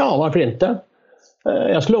 Ja, varför inte?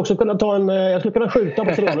 Jag skulle också kunna skjuta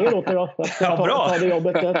på träningen åt dig då. Ja, bra. Ta det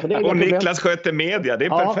jobbet. Det och Niklas sköter media, det är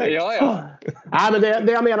perfekt. Ja. Nej, men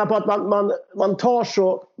det jag menar på att man tar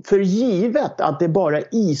så för givet att det är bara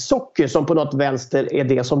ishockey som på något vänster är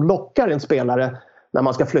det som lockar en spelare när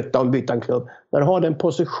man ska flytta och byta en klubb. När du har den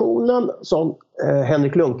positionen som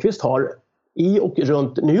Henrik Lundqvist har i och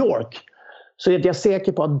runt New York, så är jag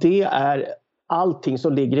säker på att det är allting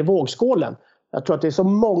som ligger i vågskålen. Jag tror att det är så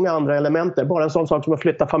många andra elementer. Bara en sån sak som att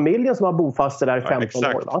flytta familjen som har bofast där i 15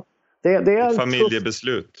 år. Va? Det är ett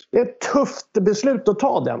familjebeslut. Det är ett tufft beslut att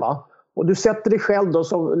ta den, va? Och du sätter dig själv då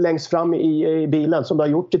så längst fram i bilen som du har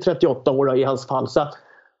gjort i 38 år i hans fall. Så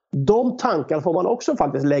de tankarna får man också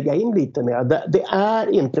faktiskt lägga in lite mer. Det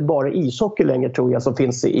är inte bara ishockey längre, tror jag, som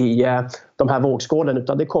finns i de här vågskålen,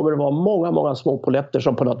 utan det kommer att vara många, många små poletter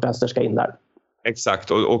som på något vänster ska in där.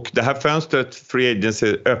 Exakt, och det här fönstret Free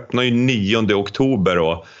Agency öppnar ju 9 oktober,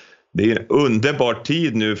 och det är en underbar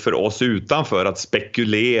tid nu för oss utanför att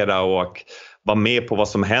spekulera och vara med på vad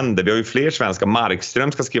som händer. Vi har ju fler svenska.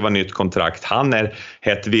 Markström ska skriva nytt kontrakt. Han är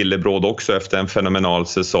hett villebråd också efter en fenomenal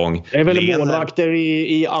säsong. Det är väl målvakter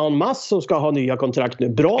i en mass som ska ha nya kontrakt nu.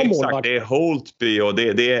 Bra målvakter. Exakt, det är Holtby och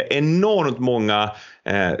det är enormt många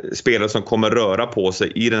spelare som kommer röra på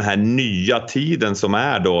sig i den här nya tiden som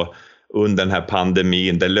är då under den här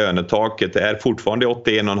pandemin, där lönetaket är fortfarande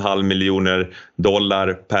 81,5 miljoner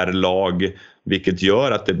dollar per lag, vilket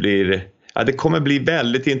gör att det kommer bli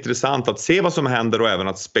väldigt intressant att se vad som händer och även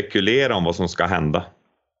att spekulera om vad som ska hända.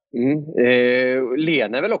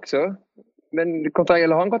 Lena väl också? Men kontrakt,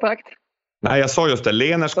 eller har en kontrakt? Nej, jag sa just det.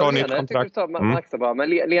 Lener ska ha nytt kontrakt.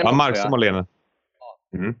 Markström och Lener.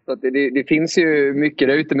 Så att det finns ju mycket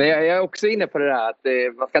där ute. Men jag är också inne på det där att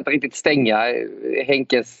man ska inte riktigt stänga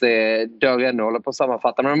Henkes dörr ännu, håller på att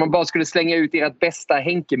sammanfatta. Men om man bara skulle slänga ut ert bästa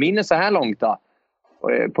Henke-minne så här långt då.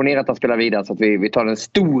 Ponera att han spelar vidare så att vi tar den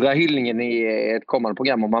stora hyllningen i ett kommande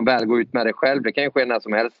program om man väl går ut med det själv. Det kan ju ske när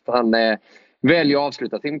som helst. Han väljer att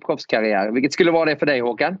avsluta sin proffskarriär. Vilket skulle vara det för dig,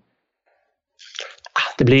 Håkan?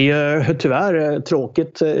 Det blir ju tyvärr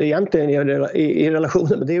tråkigt egentligen i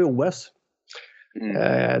relationen, men det är ju OS.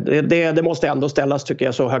 Det måste ändå ställas, tycker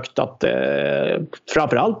jag, så högt att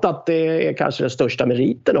framförallt att det är kanske den största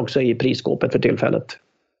meriten också i prisskåpet för tillfället.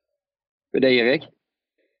 För dig, Erik?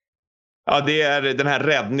 Ja, det är den här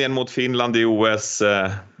räddningen mot Finland i OS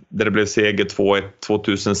där det blev seger 2-1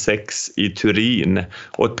 2006 i Turin.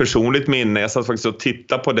 Och ett personligt minne, jag satt faktiskt och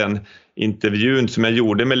tittade på den intervjun som jag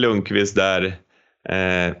gjorde med Lundqvist där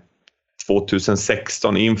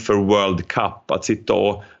 2016 inför World Cup. Att sitta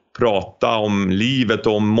och prata om livet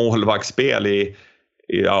och om målvaktsspel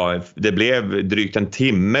det blev drygt en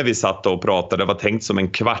timme vi satt och pratade. Det var tänkt som en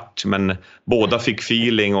kvart, men båda fick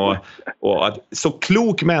feeling och så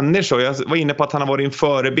klok människa. Jag var inne på att han har varit en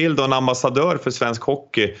förebild och en ambassadör för svensk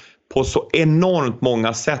hockey på så enormt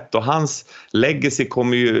många sätt, och hans legacy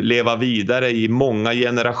kommer ju leva vidare i många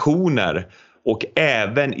generationer, och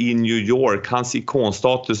även i New York, hans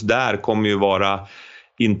ikonstatus där kommer ju vara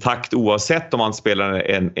intakt oavsett om han spelar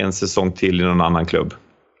en säsong till i någon annan klubb.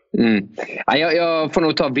 Ja, jag får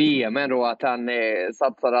nog ta VM ändå, att han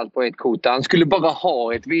satsade allt på ett kort. Han skulle bara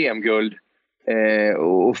ha ett VM-guld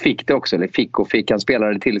och fick det också. Eller fick. Han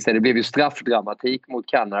spelade till sig. Det blev ju straffdramatik mot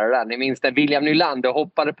Kanada där. Ni minns när William Nylander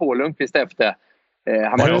hoppade på Lundqvist efter.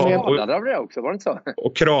 Han var ju skadad av det också, var det inte så?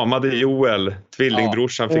 Och kramade Joel,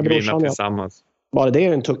 tvillingbrorsan, fick vinna tillsammans. Bara det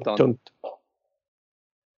är en tungt.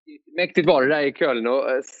 Mäktigt var det där i Köln, och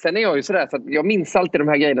sen är jag ju sådär så att jag minns alltid de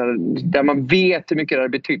här grejerna där man vet hur mycket det har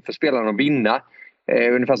betytt för spelarna att vinna.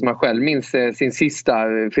 Ungefär som man själv minns sin sista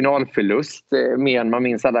finalförlust mer än man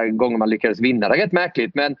minns alla gånger man lyckades vinna. Det är rätt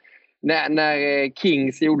märkligt, men när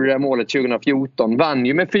Kings gjorde det här målet 2014, vann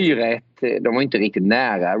ju med 4-1. De var inte riktigt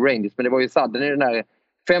nära Rangers, men det var ju sadden i den där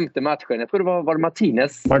femte matchen. Jag tror det var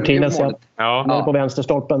Martinez, ja. På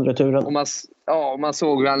vänsterstolpen, returen. Och man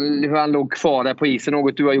såg hur han låg kvar där på isen.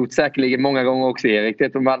 Något du har gjort säkerligen många gånger också, Erik.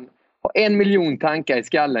 Det om man har 1 miljon tankar i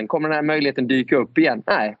skallen. Kommer den här möjligheten dyka upp igen?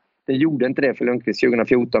 Nej, det gjorde inte det för Lundqvist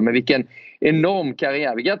 2014. Men vilken enorm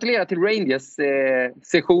karriär. Vi gratulerar till Rangers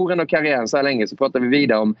sessionen och karriären så här länge. Så pratar vi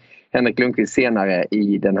vidare om Henrik Lundqvist senare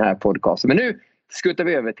i den här podcasten. Men nu skuttar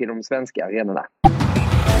vi över till de svenska arenorna.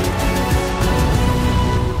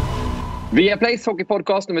 Via Plays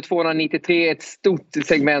Hockey-podcast nummer 293, ett stort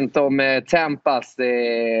segment om Tampas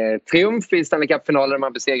triumf i Stanley Cup-finalen där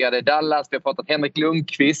man besegrade Dallas. Vi har pratat Henrik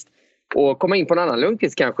Lundqvist och komma in på en annan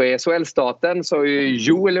Lundqvist kanske. SHL-starten så är ju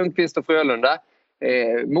Joel Lundqvist och Frölunda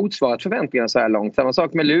motsvarat förväntningarna så här långt. Samma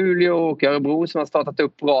sak med Luleå och Örebro som har startat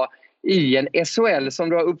upp bra i en SHL som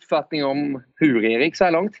du har uppfattning om hur, Erik, så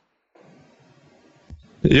här långt?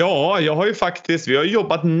 Ja, vi har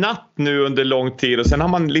jobbat natt nu under lång tid, och sen har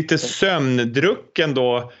man lite sömndrucken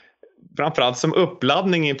då, framförallt som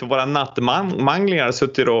uppladdning inför våra nattmanglingar,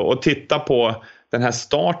 suttit och tittat på den här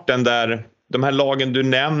starten där de här lagen du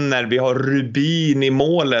nämner, vi har Rubin i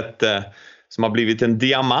målet som har blivit en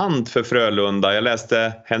diamant för Frölunda. Jag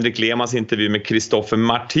läste Henrik Lehmanns intervju med Kristoffer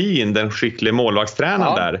Martin, den skickliga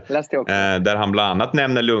målvaktstränaren där han bland annat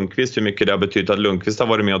nämner Lundqvist, hur mycket det har betytt att Lundqvist har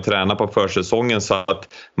varit med och tränat på försäsongen, så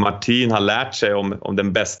att Martin har lärt sig om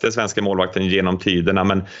den bästa svenska målvakten genom tiderna.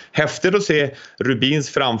 Men häftigt att se Rubins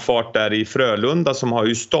framfart där i Frölunda, som har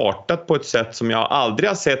ju startat på ett sätt som jag aldrig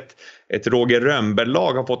har sett ett Roger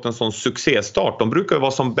Rönnberg-lag har fått en sån succéstart. De brukar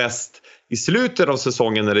vara som bäst i slutet av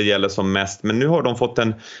säsongen när det gäller som mest, men nu har de fått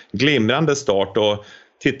en glimrande start. Och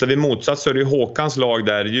tittar vi motsatt så är det Håkans lag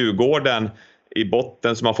där, Djurgården i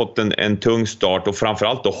botten, som har fått en tung start, och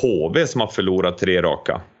framförallt då HV som har förlorat 3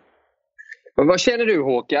 raka. Men vad känner du,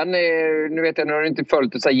 Håkan? Nu vet jag, nu har du inte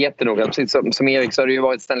följt det så jättenoga. Precis som Erik så har det ju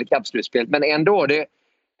varit Stanley Cup-slutspel, men ändå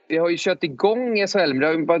vi har ju kört igång i SHL, men det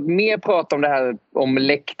har ju varit mer prat om det här om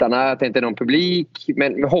läktarna, att det inte är någon publik,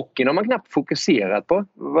 men med hockeyn har man knappt fokuserat på.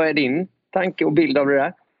 Vad är din tanke och bild av det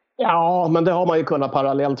där? Ja, men det har man ju kunnat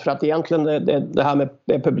parallellt, för att egentligen det här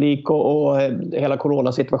med publik och hela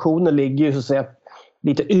coronasituationen ligger ju så att säga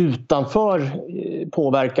lite utanför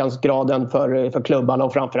påverkansgraden för klubbarna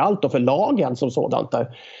och framförallt då för lagen som sådant där.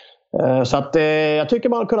 Så att jag tycker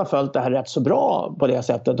man har kunnat följt det här rätt så bra på det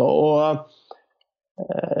sättet. Och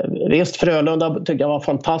visst, Frölunda tyckte jag var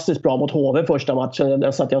fantastiskt bra mot HV första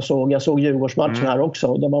matchen. Så att jag såg Djurgårdsmatchen här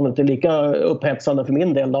också. Det var inte lika upphetsande för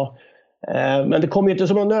min del då. Men det kom ju inte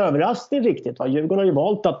som någon överraskning riktigt. Va? Djurgården har ju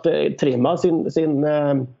valt att trimma sin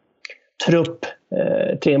trupp,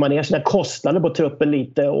 trimma ner sina kostnader på truppen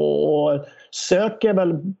lite och söker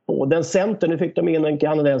väl både en center. Nu fick de in en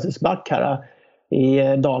kanadensisk back här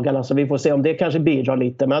i dagarna, så vi får se om det kanske bidrar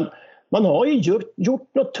lite. Men man har ju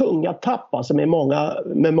gjort några tunga tapp alltså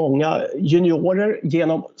med många juniorer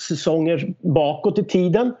genom säsonger bakåt i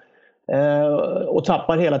tiden och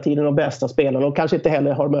tappar hela tiden de bästa spelarna och kanske inte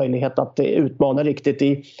heller har möjlighet att utmana riktigt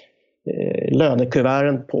i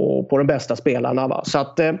lönekuverten på de bästa spelarna. Va? Så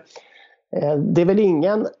att det är väl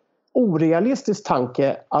ingen orealistisk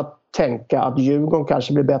tanke att tänka att Djurgården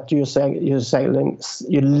kanske blir bättre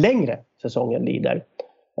ju längre säsongen lider.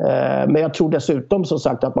 Men jag tror dessutom som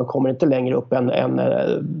sagt att man kommer inte längre upp än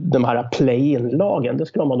de här play-in-lagen. Det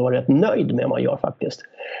skulle man vara rätt nöjd med man gör faktiskt.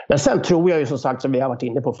 Men sen tror jag ju som sagt, som vi har varit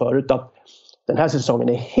inne på förut, att den här säsongen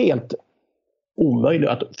är helt omöjlig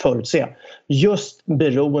att förutse. Just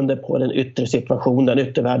beroende på den yttre situationen,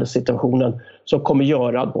 yttervärdessituationen som kommer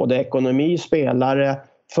göra att både ekonomi, spelare,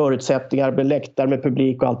 förutsättningar med läktare, med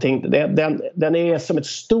publik och allting. Den är som ett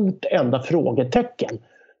stort enda frågetecken.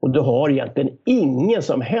 Och du har egentligen ingen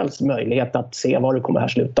som helst möjlighet att se var det kommer här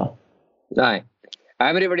sluta. Nej,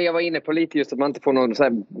 men det var det jag var inne på lite, just att man inte får någon så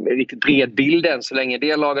här riktigt bred bild än så länge.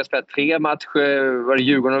 Det laget har spelat 3 matcher, var det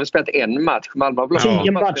Djurgården har spelat 1 match.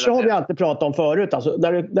 10 matcher har vi alltid pratat om förut. Alltså,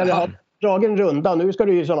 där vi har dragit en runda, nu ska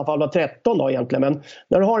det ju i sådana fall vara 13 då egentligen. Men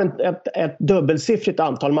när du har ett dubbelsiffrigt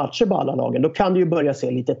antal matcher på alla lagen, då kan du ju börja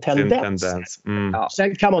se lite tendens. Ja.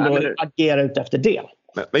 Sen kan man då agera ut efter det.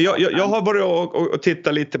 Men jag har varit och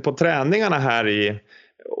tittat lite på träningarna här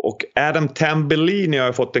och Adam Tambellini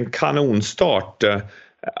har fått en kanonstart.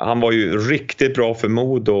 Han var ju riktigt bra för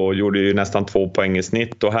Modo och gjorde ju nästan 2 poäng i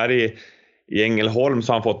snitt. Och här i Ängelholm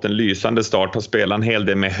så har han fått en lysande start. Har spelat en hel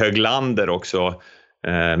del med Höglander också.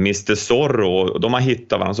 Mr. Zorro. De har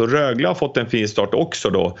hittat varandra. Så Rögle har fått en fin start också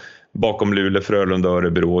då. Bakom Luleå, Frölunda och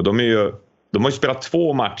Örebro. De har ju spelat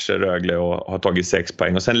 2 matcher Rögle och har tagit 6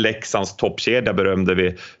 poäng. Och sen Leksands toppkedja berömde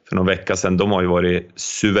vi för någon vecka sedan. De har ju varit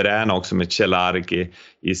suveräna också med Celarki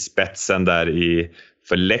i spetsen där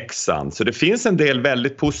för Leksand. Så det finns en del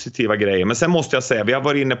väldigt positiva grejer. Men sen måste jag säga, vi har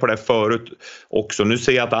varit inne på det förut också. Nu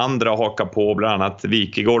ser jag att andra hakar på, bland annat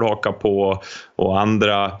Wikegård hakar på och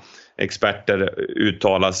andra experter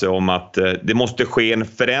uttalar sig om att det måste ske en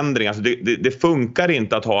förändring. Alltså det funkar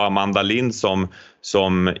inte att ha Amanda Lind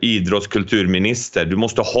som idrottskulturminister. Du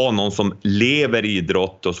måste ha någon som lever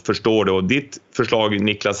idrott och förstår det. Och ditt förslag,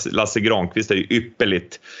 Niklas Lasse Granqvist, är ju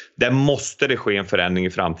ypperligt. Där måste det ske en förändring i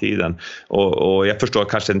framtiden. Och jag förstår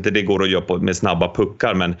kanske inte det går att göra med snabba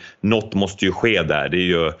puckar, men något måste ju ske där. Det är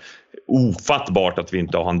ju ofattbart att vi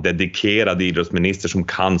inte har en dedikerad idrottsminister som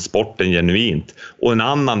kan sporten genuint. Och en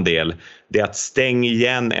annan del, det är att stänga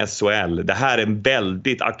igen SHL. Det här är en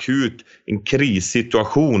väldigt akut, en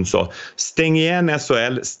krissituation. Så stäng igen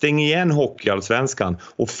SHL, stäng igen Hockeyallsvenskan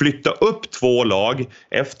och flytta upp 2 lag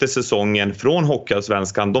efter säsongen från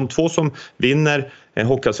Hockeyallsvenskan. De 2 som vinner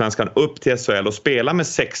Hockeyallsvenskan upp till SHL och spela med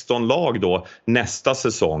 16 lag då nästa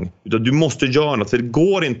säsong. Du måste göra något, för det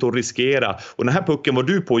går inte att riskera. Och den här pucken var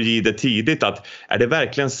du på att ge det tidigt, att är det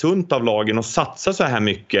verkligen sunt av lagen att satsa så här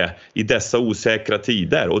mycket i dessa osäkra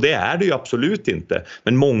tider? Och det är det ju absolut inte.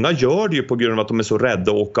 Men många gör det ju på grund av att de är så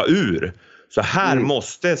rädda att åka ur. Så här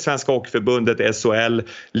måste Svenska Hockeyförbundet, SHL,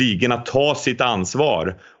 ligorna ta sitt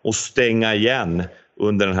ansvar och stänga igen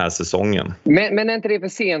under den här säsongen. Men är inte det för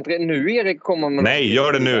sent nu, Erik? Nej,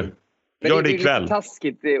 gör det nu. Gör det ikväll. Det är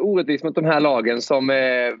taskigt, orättvist mot de här lagen som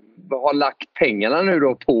har lagt pengarna nu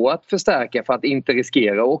då på att förstärka för att inte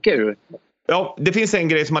riskera att åka ur. Ja, det finns en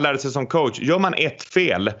grej som man lärde sig som coach. Gör man ett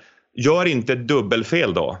fel, gör inte ett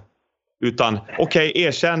dubbelfel då. Utan okej,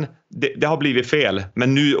 erkänn, det har blivit fel,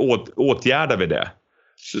 men nu åtgärdar vi det.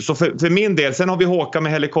 Så för min del, sen har vi Håkan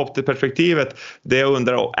med helikopterperspektivet. Det jag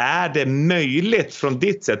undrar, är det möjligt från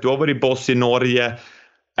ditt sätt? Du har varit boss i Norge.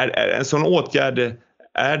 Är en sån åtgärd,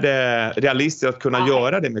 är det realistiskt att kunna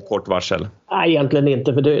göra det med kort varsel? Nej, egentligen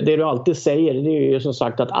inte. För det du alltid säger, det är ju som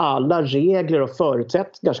sagt att alla regler och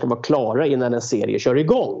förutsättningar ska vara klara innan en serie kör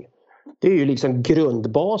igång. Det är ju liksom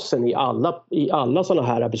grundbasen i alla sådana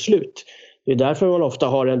här beslut. Det är därför man ofta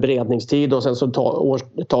har en beredningstid och sen så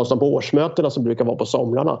tas de på årsmötena som brukar vara på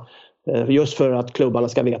somrarna. Just för att klubbarna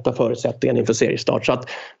ska veta förutsättningen inför seriestart. Så att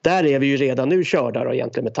där är vi ju redan nu körda då,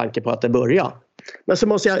 egentligen med tanke på att det börjar. Men så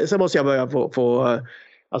måste jag börja få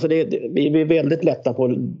alltså vi är väldigt lätta på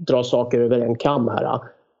att dra saker över en kam här.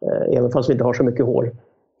 Även fast vi inte har så mycket hår.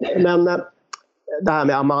 Men det här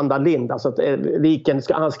med Amanda Lind, alltså att Viken,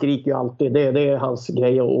 han skriker ju alltid, det är hans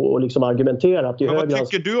grej och liksom argumentera. Men vad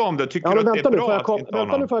tycker du om det? Tycker du att det är bra?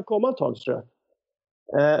 Vänta nu får jag komma ett tag, tror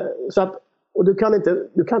jag. Så att, och du kan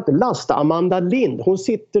inte lasta Amanda Lind. Hon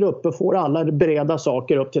sitter uppe och får alla breda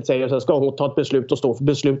saker upp till sig och sen ska hon ta ett beslut och stå för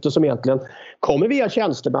beslutet som egentligen kommer via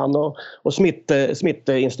tjänsteman och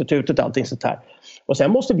smitteinstitutet och allting sånt här. Och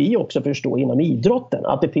sen måste vi också förstå inom idrotten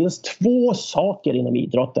att det finns två saker inom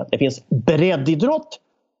idrotten. Det finns breddidrott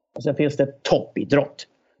och sen finns det toppidrott.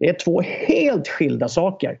 Det är två helt skilda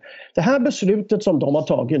saker. Det här beslutet som de har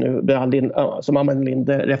tagit nu, som Amanda Lind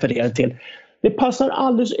refererar till, det passar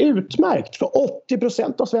alldeles utmärkt för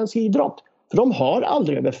 80% av svensk idrott. För de har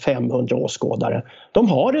aldrig över 500 åskådare. De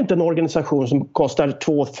har inte en organisation som kostar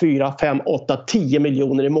 2, 4, 5, 8, 10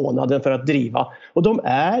 miljoner i månaden för att driva. Och de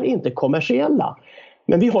är inte kommersiella.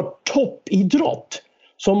 Men vi har toppidrott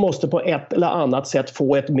som måste på ett eller annat sätt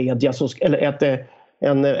få ett media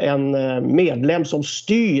eller en medlem som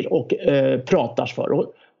styr och pratar för. Och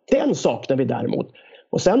den saknar vi däremot.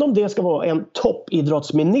 Och sen om det ska vara en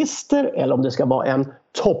toppidrottsminister eller om det ska vara en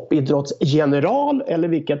toppidrottsgeneral eller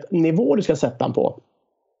vilket nivå du ska sätta den på.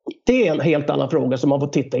 Det är en helt annan fråga som man får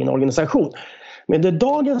titta i en organisation. Men i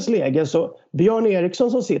dagens läge så Björn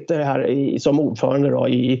Eriksson som sitter här som ordförande då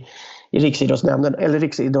i Riksidrottsnämnden eller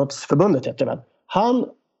Riksidrottsförbundet heter det väl. Han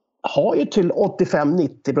har ju till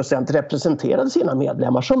 85-90% representerat sina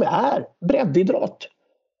medlemmar som är breddidrott.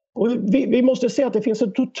 Och vi måste se att det finns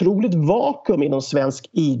ett otroligt vakuum inom svensk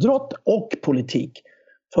idrott och politik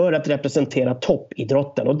för att representera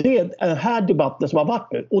toppidrotten. Och det är den här debatten som har varit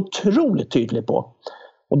nu otroligt tydlig på.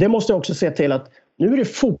 Och det måste jag också se till att nu är det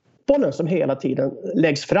fotbollen som hela tiden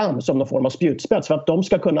läggs fram som någon form av spjutspets för att de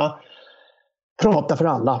ska kunna prata för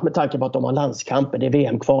alla med tanke på att de har landskamper, det är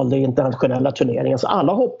VM-kval, det är internationella turneringar. Så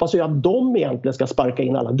alla hoppas ju att de egentligen ska sparka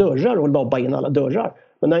in alla dörrar och lobba in alla dörrar.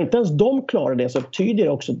 Men när inte ens de klarar det så tyder det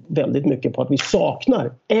också väldigt mycket på att vi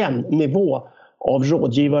saknar en nivå av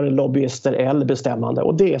rådgivare, lobbyister eller bestämmande.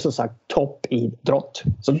 Och det är som sagt toppidrott.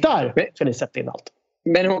 Så där ska ni sätta in allt.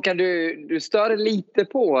 Men Håkan, du störde lite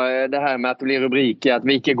på det här med att det blir rubriker att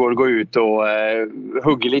Wikegård går ut och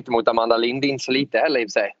hugger lite mot Amanda Lind, inte så lite heller i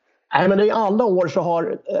sig. Nej, men i alla år så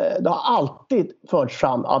har det har alltid förts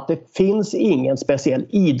fram att det finns ingen speciell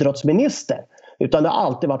idrottsminister. Utan det har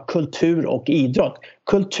alltid varit kultur och idrott.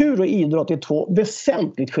 Kultur och idrott är två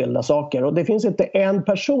väsentligt skilda saker. Och det finns inte en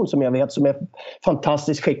person som jag vet som är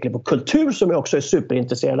fantastiskt skicklig på kultur som också är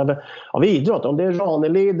superintresserad av idrott. Om det är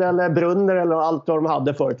Ranelid eller Brunner eller allt vad de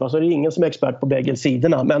hade förut. Så är det ingen som är expert på bägge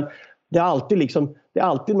sidorna. Men det är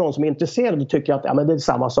alltid någon som är intresserad och tycker att men det är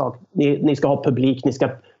samma sak. Ni ska ha publik,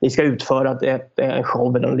 ni ska utföra en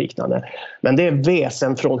show eller något liknande. Men det är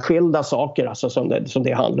väsen från skilda saker alltså, som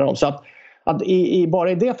det handlar om. Så att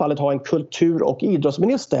bara i det fallet ha en kultur- och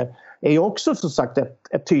idrottsminister är ju också som sagt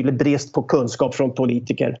ett tydligt brist på kunskap från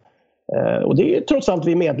politiker. Och det är ju trots allt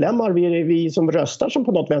vi medlemmar, vi som röstar som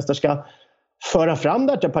på något vänster ska föra fram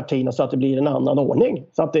det till partierna så att det blir en annan ordning.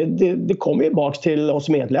 Så att det kommer ju bak till oss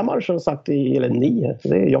medlemmar som sagt, eller ni.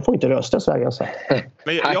 Jag får inte rösta i Sverige. Så.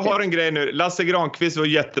 Men jag har en grej nu. Lasse Granqvist var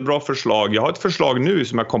ett jättebra förslag. Jag har ett förslag nu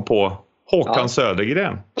som jag kom på. Håkan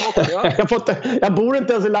Södergren. Jag bor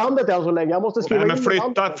inte ens i landet än så länge. Jag måste skriva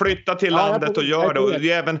flytta till landet och gör det. Och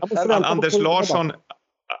det är även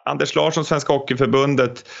Anders Larsson, Svenska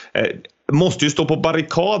Hockeyförbundet, måste ju stå på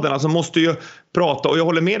barrikaden, alltså måste ju prata, och jag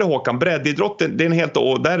håller med dig Håkan, breddidrotten, det är en helt,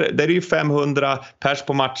 där är ju 500 pers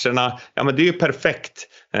på matcherna, ja men det är ju perfekt,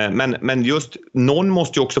 men just någon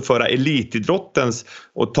måste ju också föra elitidrottens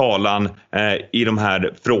och talan i de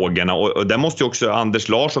här frågorna, och där måste ju också Anders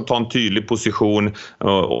Larsson ta en tydlig position,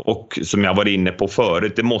 och som jag var inne på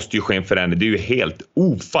förut, det måste ju ske en förändring. Det är ju helt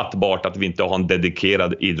ofattbart att vi inte har en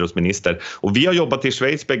dedikerad idrottsminister, och vi har jobbat i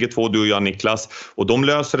Schweiz bägge två, du och jag Niklas, och de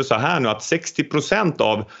löser det så här nu att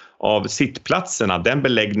 60% av sittplatserna, den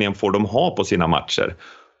beläggningen får de ha på sina matcher.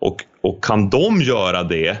 Och kan de göra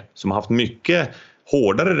det, som har haft mycket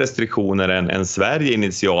hårdare restriktioner än Sverige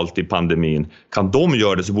initialt i pandemin, kan de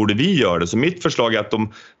göra det så borde vi göra det. Så mitt förslag är att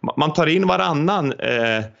man tar in varannan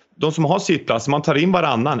de som har sittplats, man tar in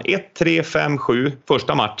varannan. 1, 3, 5, 7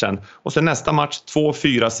 första matchen. Och sen nästa match 2,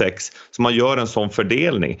 4, 6. Så man gör en sån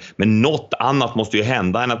fördelning. Men något annat måste ju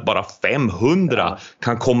hända än att bara 500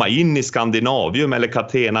 kan komma in i Skandinavium eller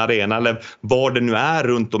Catena Arena eller var det nu är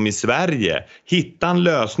runt om i Sverige. Hitta en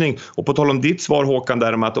lösning. Och på tal om ditt svar, Håkan,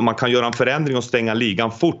 där om att om man kan göra en förändring och stänga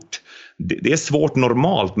ligan fort. Det är svårt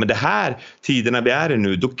normalt, men det här tiderna vi är i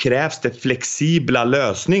nu, då krävs det flexibla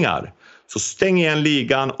lösningar. Så stäng igen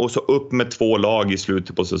ligan och så upp med 2 lag i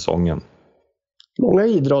slutet på säsongen. Många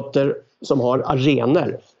idrotter som har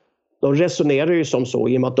arenor, de resonerar ju som så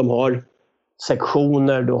i och med att de har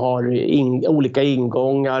sektioner, du har olika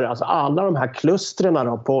ingångar, alltså alla de här klustren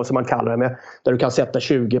då på, som man kallar det med, där du kan sätta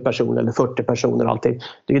 20 personer eller 40 personer och allting.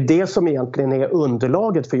 Det är ju det som egentligen är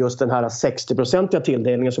underlaget för just den här 60-procentiga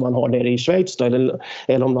tilldelningen som man har nere i Schweiz då,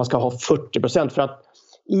 eller om man ska ha 40%, för att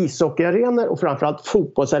ishockeyarenor och framförallt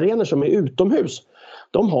fotbollsarenor som är utomhus,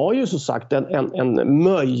 de har ju så sagt en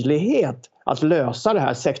möjlighet att lösa det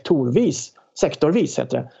här sektorvis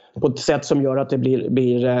heter det, på ett sätt som gör att det blir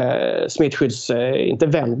inte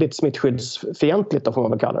väldigt smittskyddsfientligt då får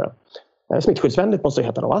man väl kalla det. Smittskyddsvänligt måste det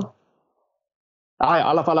heta då, va? Ja, i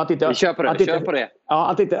alla fall att inte... Vi kör på det.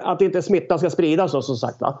 Ja, att inte smittan ska spridas så, som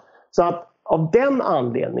sagt, va? Så att av den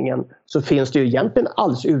anledningen så finns det ju egentligen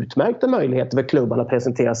alldeles utmärkta möjligheter för klubbarna att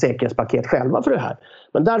presentera säkerhetspaket själva för det här.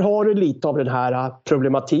 Men där har du lite av den här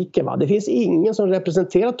problematiken, va? Det finns ingen som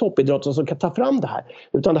representerar toppidrotten som kan ta fram det här.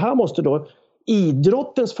 Utan det här måste då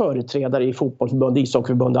idrottens företrädare i fotbollsförbund,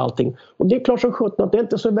 ishockeyförbund och allting. Och det är klart som sjutton att det är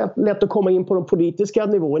inte så lätt att komma in på de politiska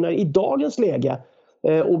nivåerna i dagens läge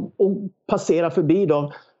och passera förbi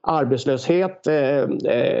då arbetslöshet,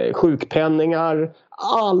 sjukpenningar,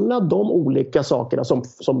 alla de olika sakerna som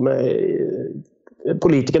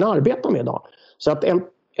politikerna arbetar med idag. Så att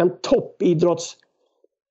en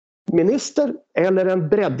toppidrottsminister eller en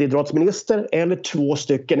breddidrottsminister eller 2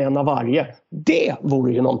 stycken, en av varje, det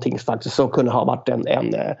vore ju någonting faktiskt som kunde ha varit en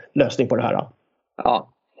lösning på det här. Ja.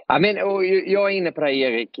 Ja, men, och jag är inne på det här,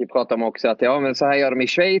 Erik pratar om också, att men så här gör de i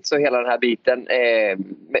Schweiz och hela den här biten.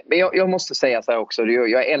 Men jag måste säga så här också,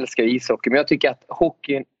 jag älskar ishockey, men jag tycker att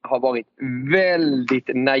hockeyn har varit väldigt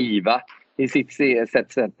naiva i sitt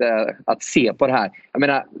sätt att se på det här. Jag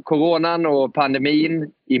menar, coronan och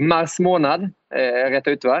pandemin i mars månad, rätt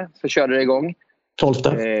ut, va? Så körde det igång. 12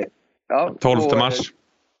 mars.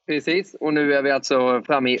 Precis, och nu är vi alltså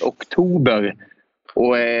framme i oktober.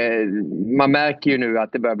 Och man märker ju nu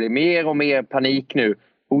att det börjar bli mer och mer panik nu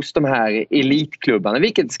hos de här elitklubbarna,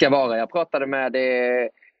 vilket det ska vara. Jag pratade med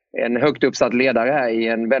en högt uppsatt ledare här i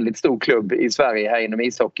en väldigt stor klubb i Sverige här inom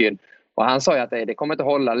ishockeyn. Och han sa ju att det kommer inte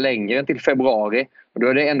hålla längre än till februari. Och då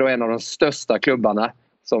är det ändå en av de största klubbarna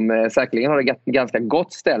som säkerligen har det ganska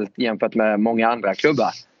gott ställt jämfört med många andra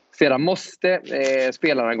klubbar. Sedan måste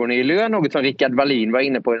spelarna gå ner i lön, något som Rickard Wallin var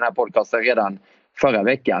inne på i den här podcasten redan förra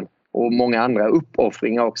veckan. Och många andra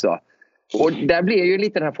uppoffringar också. Och där blir ju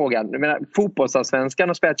lite den här frågan. Jag menar, fotbollsallsvenskan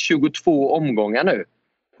har spelat 22 omgångar nu.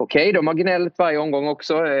 Okej, de har gnällt varje omgång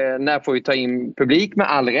också. När får vi ta in publik?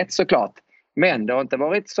 Med all rätt såklart. Men det har inte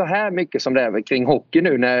varit så här mycket som det är kring hockey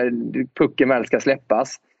nu när pucken väl ska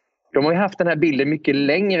släppas. De har ju haft den här bilden mycket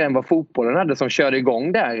längre än vad fotbollen hade, som körde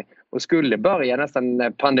igång där. Och skulle börja nästan när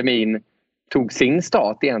pandemin tog sin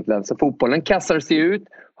start egentligen. Så fotbollen kastar sig ut,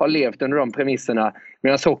 har levt under de premisserna.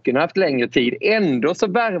 Medan hockeyn har haft längre tid. Ändå så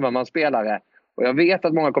värvar man spelare. Och jag vet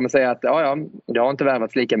att många kommer säga att det har inte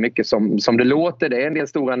värvats lika mycket som det låter. Det är en del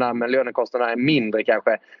stora namn, men lönekostnaderna är mindre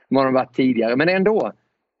kanske än vad de varit tidigare. Men ändå,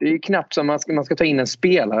 det är ju knappt som man ska ta in en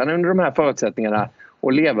spelare under de här förutsättningarna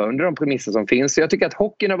och leva under de premisser som finns. Så jag tycker att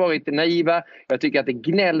hockeyn har varit naiva. Jag tycker att det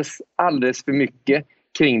gnälls alldeles för mycket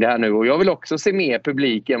kring det här nu. Och jag vill också se mer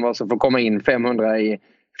publik än vad som får komma in 500 i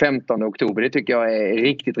 15 oktober. Det tycker jag är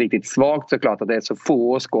riktigt, riktigt svagt såklart att det är så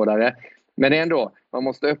få åskådare. Men ändå, man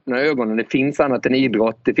måste öppna ögonen. Det finns annat än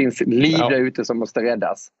idrott. Det finns liv där ute som måste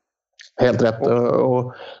räddas. Helt rätt.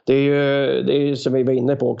 Och det är ju som vi var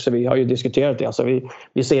inne på också. Vi har ju diskuterat det. Alltså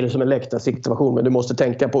vi ser det som en läktarsituation. Men du måste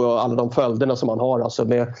tänka på alla de följderna som man har. Alltså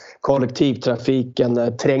med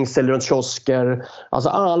kollektivtrafiken, trängsel runt kiosker. Alltså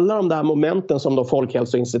alla de där momenten som då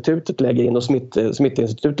Folkhälsoinstitutet lägger in och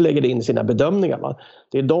Smittinstitutet lägger in i sina bedömningar. Va?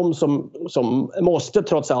 Det är de som måste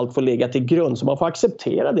trots allt få ligga till grund. Så man får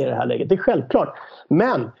acceptera det i det här läget. Det är självklart.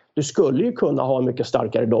 Men du skulle ju kunna ha en mycket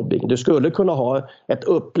starkare lobbying. Du skulle kunna ha ett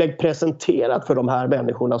upplägg presenterat för de här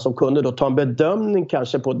människorna som kunde då ta en bedömning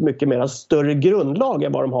kanske på ett mycket mer större grundlag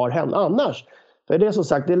än vad de har annars. För det är som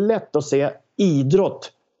sagt, det är lätt att se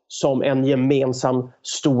idrott som en gemensam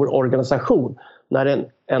stor organisation.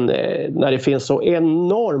 När det finns så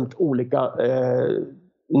enormt olika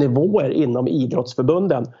nivåer inom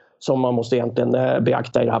idrottsförbunden som man måste egentligen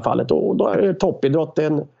beakta i det här fallet. Och då är det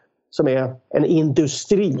toppidrotten som är en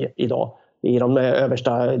industri idag i de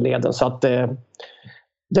översta leden. Så att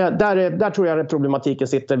där tror jag att problematiken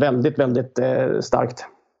sitter väldigt, väldigt starkt.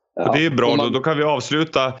 Och det är bra, då kan vi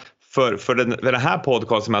avsluta för den här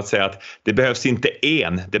podcasten med att säga att det behövs inte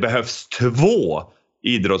en, det behövs 2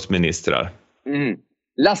 idrottsministrar.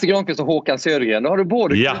 Lasse Granqvist och Håkan Södergren, då har du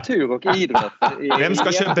både kultur och idrott. Vem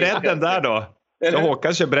ska köra bredden där då? Ska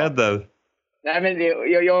Håkan köra bredden? Nej, men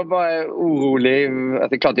jag var orolig, att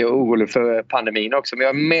det är klart jag är orolig för pandemin också, men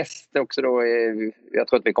jag är mest också då, jag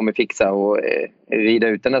tror att vi kommer fixa och rida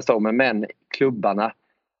ut den här stormen, men klubbarna,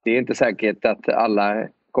 det är inte säkert att alla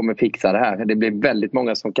kommer fixa det här. Det blir väldigt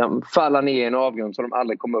många som kan falla ner i en avgrund som de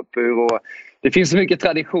aldrig kommer upp ur, och det finns så mycket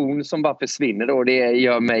tradition som bara försvinner då, och det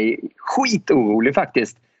gör mig skitorolig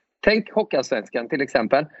faktiskt. Tänk Hockeyallsvenskan till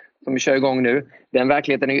exempel, som vi kör igång nu. Den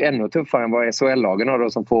verkligheten är ju ännu tuffare än vad SHL-lagen har då,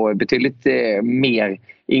 som får betydligt mer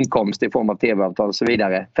inkomst i form av tv-avtal och så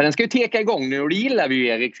vidare. För den ska ju teka igång nu, och det gillar vi ju,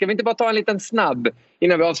 Erik. Ska vi inte bara ta en liten snabb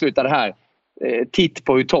innan vi avslutar det här? Titt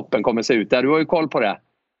på hur toppen kommer se ut. Du har ju koll på det.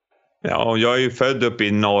 Ja, jag är ju född upp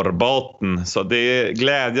i Norrbotten, så det är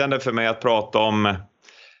glädjande för mig att prata om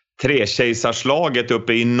Trekejsarslaget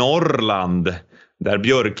uppe i Norrland. Där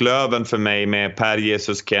Björklöven för mig med Per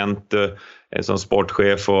Jesus Kent som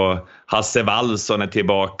sportchef och Hasse Wallson är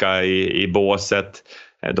tillbaka i båset.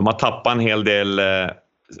 De har tappat en hel del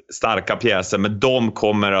starka pjäser, men de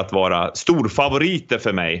kommer att vara storfavoriter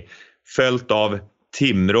för mig. Följt av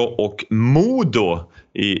Timrå och Modo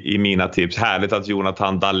i mina tips. Härligt att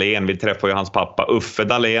Jonathan Dahlén, vi träffade ju hans pappa Uffe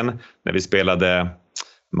Dahlén när vi spelade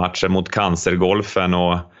matcher mot Cancergolfen,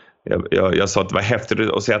 och jag sa att det var häftigt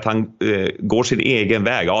att se att han går sin egen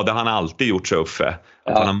väg. Ja, det har han alltid gjort, så Uffe.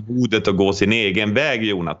 Att han har modet att gå sin egen väg,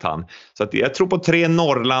 Jonathan. Så att jag tror på 3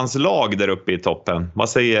 Norrlandslag där uppe i toppen. Vad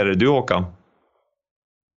säger du, Håkan?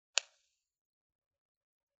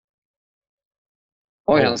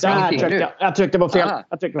 Oj, jag tryckte på fel.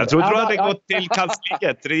 Jag tror du hade gått till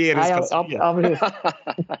kansliet, regeringskansliet.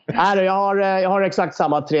 Jag har exakt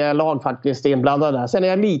samma 3 lag faktiskt inblandade där. Sen är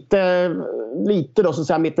jag lite då, så att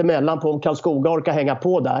säga, mittemellan på om Karlskoga orkar hänga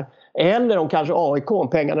på där. Eller om kanske AIK, om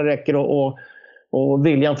pengarna räcker och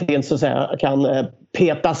viljan finns, så att säga, kan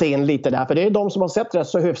petas in lite där. För det är de som har sett rätt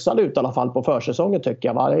så hyfsade ut i alla fall på försäsongen, tycker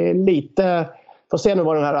jag. Va? Det är lite... Får se nu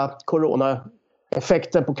vad den här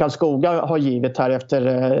corona-effekten på Karlskoga har givit här efter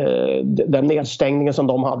den nedstängningen som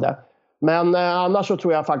de hade. Men annars så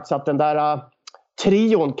tror jag faktiskt att den där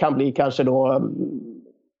trion kan bli kanske då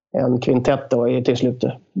en kvintett då till slut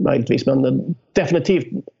möjligtvis. Men definitivt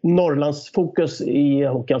Norrlands fokus i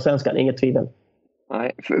Hockeyallsvenskan, inget tvivel.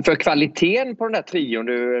 Nej, för kvaliteten på den där trion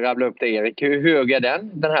du rabblar upp det, Erik, hur hög är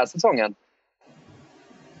den här säsongen?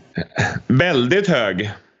 Väldigt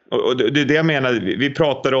hög. Och det är det jag menar, vi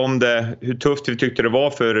pratade om det, hur tufft vi tyckte det var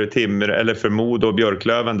för Timrå eller för Modo och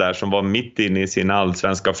Björklöven där, som var mitt inne i sin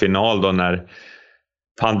allsvenska final då, när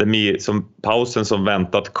pausen som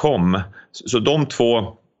väntat kom. Så de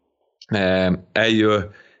två är ju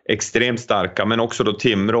extremt starka, men också då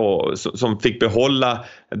Timrå som fick behålla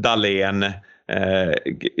Dahlén.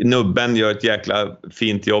 Nubben gör ett jäkla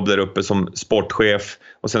fint jobb där uppe som sportchef,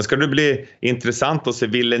 och sen ska det bli intressant att se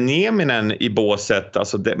Ville Nieminen i båset,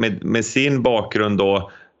 alltså med sin bakgrund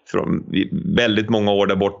då från väldigt många år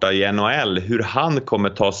där borta i NHL, hur han kommer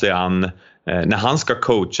ta sig an när han ska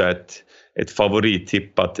coacha ett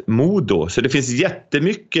favorittippat Modo. Så det finns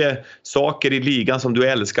jättemycket saker i ligan som du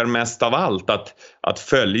älskar mest av allt att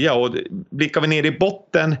följa, och blickar vi ner i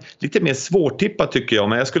botten, lite mer svårtippat tycker jag,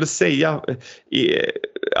 men jag skulle säga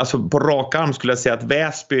alltså på rak arm skulle jag säga att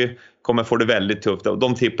Väsby kommer få det väldigt tufft, och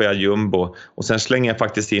de tippar jag jumbo, och sen slänger jag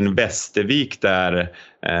faktiskt in Västervik där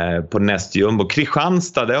på näst jumbo.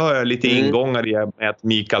 Kristianstad, det har jag lite ingångar i, med att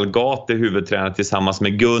Mikael Gat är huvudtränare tillsammans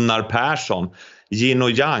med Gunnar Persson. Yin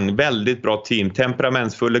och Yang, väldigt bra team.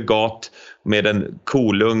 Temperamentsfulla Gat med en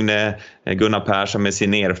kolugne Gunnar Persson med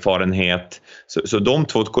sin erfarenhet. Så de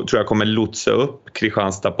två tror jag kommer lotsa upp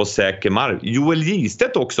Kristianstad på säker mark. Joel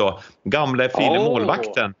Gistedt också, gamla fina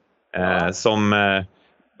målvakten som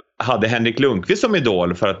hade Henrik Lundqvist som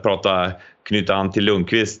idol, för att knyta an till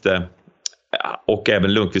Lundqvist. Och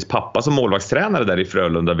även Lundqvists pappa som målvaktstränare där i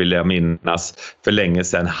Frölunda, vill jag minnas, för länge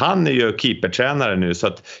sedan. Han är ju keepertränare nu, så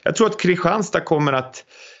att jag tror att Kristianstad kommer att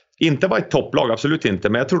inte vara ett topplag, absolut inte,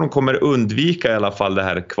 men jag tror de kommer undvika i alla fall det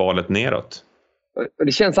här kvalet neråt.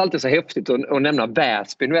 Det känns alltid så häftigt att nämna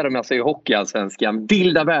Väsby. Nu är de alltså i Hockeyallsvenskan.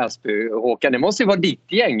 Vilda Väsby, Håkan. Det måste ju vara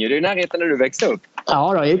ditt gäng. Det är i närheten när du växte upp.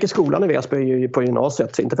 Ja, jag gick i skolan i Väsby på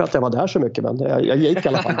gymnasiet. Inte för att jag var där så mycket, men jag gick i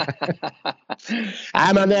alla fall.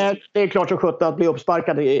 Nej, men det är klart så sjutton att bli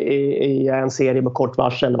uppsparkad i en serie med kort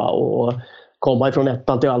varsel, va? Och komma ifrån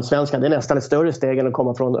ettan till allsvenskan. Det är nästan ett större steg än att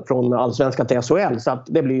komma från allsvenskan till SHL. Så att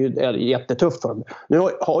det blir ju jättetufft för dem. Nu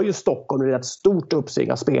har ju Stockholm ett stort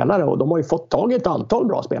uppsving av spelare och de har ju fått tag i ett antal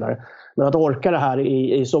bra spelare. Men att orka det här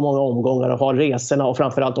i så många omgångar och ha resorna och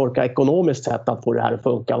framförallt orka ekonomiskt sätt att få det här att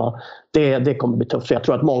funka, va? Det kommer bli tufft. För jag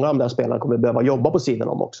tror att många av de där spelarna kommer behöva jobba på sidan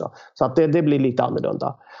om också. Så att det blir lite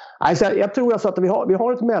annorlunda. Alltså, jag tror alltså att vi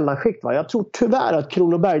har ett mellanskikt. Va? Jag tror tyvärr att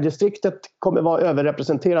Kronobergsdistriktet kommer vara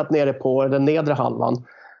överrepresenterat nere på den nedre halvan.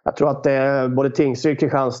 Jag tror att både Tingsryd,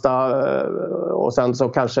 Kristianstad och sen så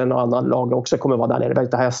kanske en annan lag också kommer vara där nere.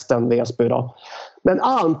 Vita Hästen, Väsby då. Men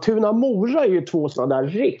Almtuna, Mora är ju två sådana där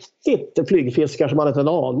riktigt flygfiskar som man inte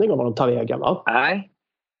har en aning om vad de tar vägen, va? Nej.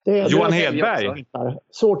 Johan Hedberg.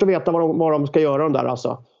 Svårt att veta vad de ska göra de där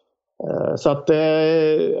alltså. Så att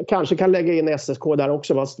kanske kan lägga in SSK där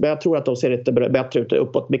också, men jag tror att de ser lite bättre ut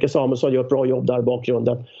uppåt. Micke Samuelsson gör ett bra jobb där i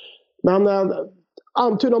bakgrunden. Men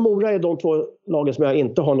Almtuna och Mora är de två lagen som jag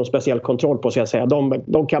inte har någon speciell kontroll på, så jag säga.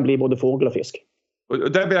 De kan bli både fågel och fisk.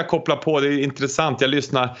 Och där vill jag koppla på, det är intressant. Jag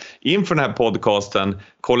lyssnar inför den här podcasten,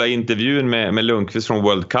 kolla intervjun med Lundqvist från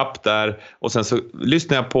World Cup där. Och sen så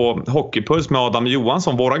lyssnar jag på Hockeypuls med Adam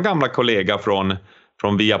Johansson, våra gamla kollega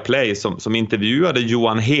från Viaplay som intervjuade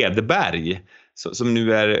Johan Hedberg som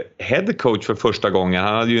nu är head coach för första gången.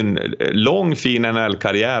 Han hade ju en lång fin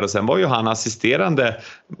NHL-karriär och sen var ju han assisterande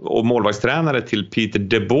och målvaktstränare till Peter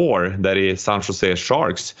DeBoer där i San Jose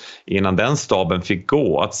Sharks innan den staben fick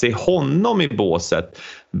gå. Att se honom i båset,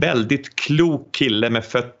 väldigt klok kille med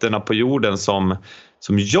fötterna på jorden som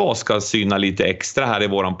jag ska syna lite extra här i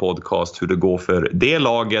våran podcast, hur det går för det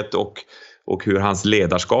laget och hur hans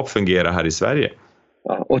ledarskap fungerar här i Sverige.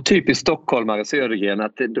 Ja, och typiskt stockholmare Södergren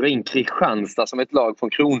att dra in Kristianstad som ett lag från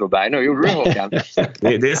Kronoberg. Nu gjorde du, Håkan.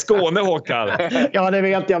 Det är Skåne, Håkan. Ja, det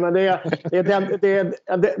vet jag, men det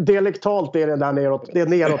är dialektalt är det där neråt. Det är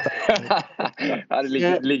neråt. Ja,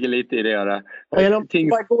 det ligger lite i det.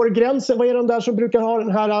 Vad går gränsen? Vad är de där som brukar ha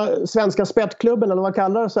den här svenska spettklubben eller vad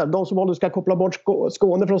kallar det så här? De som håller ska koppla bort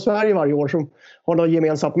Skåne från Sverige varje år som har något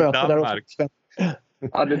gemensamt möte Danmark. Där.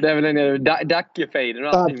 Ja, det är väl en Dackefejden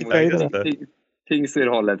och allting.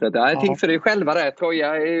 Tingsryd-hållet. Tingsryd är själva där.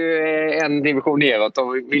 Troja är ju en division neråt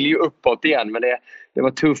och vill ju uppåt igen. Men det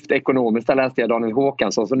var tufft ekonomiskt. Där läste jag Daniel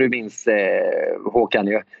Håkansson som du minns Håkan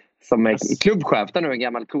ju. Som är klubbchef där nu, en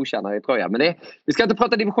gammal trotjänare i Troja. Men vi ska inte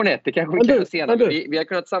prata division 1, det kanske vi kan senare. Vi har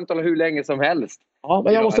kunnat samtala hur länge som helst. Ja,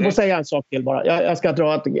 men jag måste få säga en sak till bara. Jag ska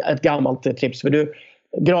dra ett gammalt tips. För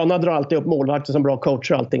Grana drar alltid upp målvakter som bra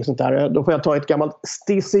coach och allting sånt där. Då får jag ta ett gammalt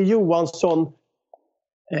Stisse Johansson.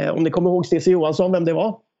 Om ni kommer ihåg Stisse Johansson, vem det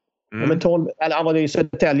var? Nummer 12, eller han var i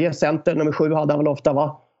Södertälje, center, nummer 7 hade han väl ofta,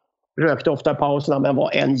 va? Rökte ofta i pauserna, men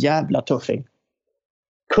var en jävla tuffing.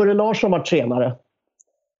 Kurre Larsson var tränare.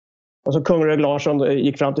 Och så Kurre Larsson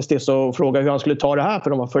gick fram till Stisse och frågade hur han skulle ta det här, för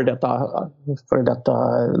de var för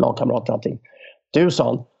detta lagkamrater och allting. Du, sa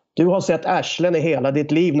han, du har sett arslen i hela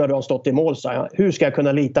ditt liv när du har stått i mål, sa jag. Hur ska jag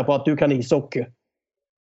kunna lita på att du kan ishockey?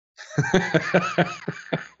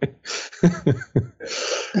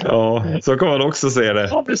 Ja, så kan man också se det.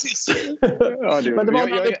 Ja, precis. Men det var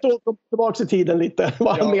en anekdot tillbaka i tiden lite.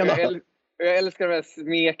 Vad han menar. Jag älskar de här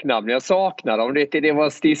smeknamn. Jag saknar dem. Det var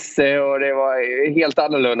Stisse och det var helt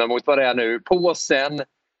annorlunda mot vad det är nu. Påsen,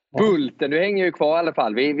 Bulten. Du hänger ju kvar i alla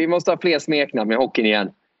fall. Vi måste ha fler smeknamn i hockeyn igen.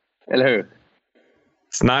 Eller hur?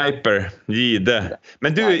 Sniper, Gide.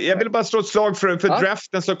 Men du, jag vill bara slå ett slag för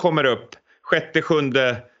draften som kommer upp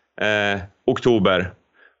 6-7 oktober.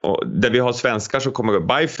 Och där vi har svenskar som kommer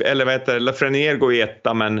gå. Lafreniere går i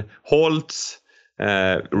etta, men Holtz,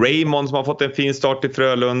 Raymond som har fått en fin start i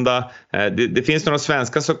Frölunda. Det finns några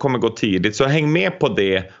svenskar som kommer gå tidigt, så häng med på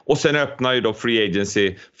det. Och sen öppnar ju då Free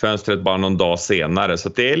Agency-fönstret bara någon dag senare. Så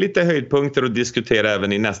det är lite höjdpunkter att diskutera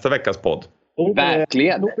även i nästa veckas podd.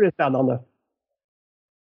 Verkligen. Det blir spännande.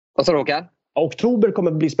 Vad sa du, Håkan? Oktober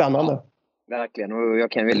kommer bli spännande. Ja, verkligen, och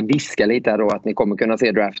jag kan väl viska lite här då att ni kommer kunna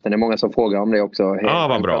se draften. Det är många som frågar om det också. Ja,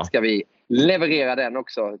 vad bra. Ska vi leverera den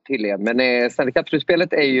också till er. Men Stanley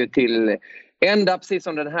Cup-spelet är ju till ända precis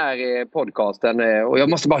som den här podcasten. Och jag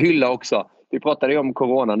måste bara hylla också. Vi pratade ju om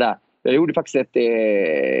corona där. Jag gjorde faktiskt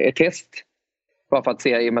ett test. Bara för att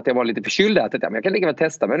se, i och med att jag var lite förkyld där. Men jag kan lika väl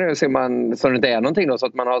testa mig nu så det inte är någonting då, så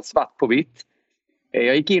att man har svart på vitt.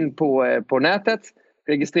 Jag gick in på nätet.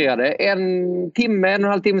 Registrerade.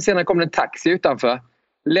 1,5 timme senare kom det en taxi utanför.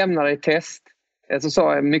 Lämnade ett test. Så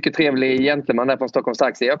sa en mycket trevlig gentleman där från Stockholms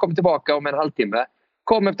Taxi. Jag kommer tillbaka om en halvtimme.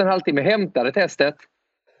 Kom efter en halvtimme, hämtade testet.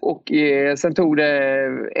 Och sen tog det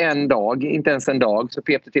en dag, inte ens en dag, så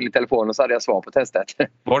pep det till i telefonen och så hade jag svar på testet.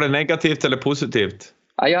 Var det negativt eller positivt?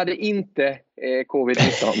 Ja, jag hade inte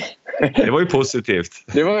covid-19. Det var ju positivt.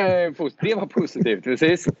 Det var positivt,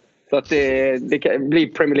 precis. Så att det kan bli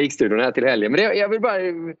Premier League-studion här till helgen. Men jag vill bara,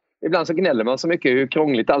 ibland så gnäller man så mycket hur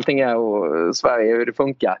krångligt allting är och Sverige, hur det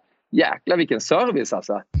funkar. Jäklar vilken service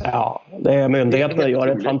alltså. Ja, det är myndigheterna gör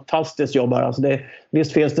ett fantastiskt jobb här. Alltså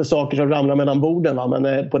visst finns det saker som ramlar mellan borden, va?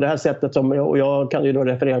 Men på det här sättet som jag kan ju då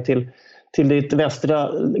referera till ditt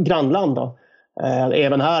västra grannland då.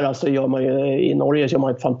 Även här alltså gör man ju, i Norge gör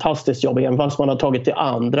man ett fantastiskt jobb, även fast man har tagit till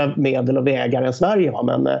andra medel och vägar än Sverige, va?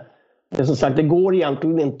 Men det, som sagt, det går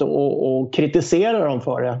egentligen inte att kritisera dem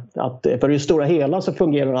för det. För i det stora hela så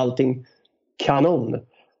fungerar allting kanon.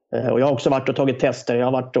 Och jag har också varit och tagit tester. Jag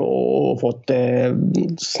har varit och fått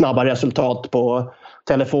snabba resultat på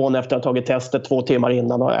telefon efter att ha tagit testet 2 timmar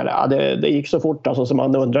innan. Och, det gick så fort alltså, så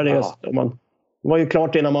man undrar det. Det var ju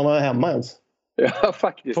klart innan man var hemma ens. Ja,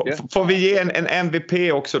 faktiskt. Får vi ge en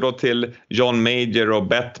MVP också då till John Major och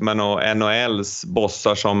Bettman och NHLs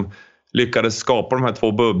bossar som lyckades skapa de här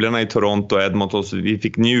 2 bubblorna i Toronto och Edmonton. Så vi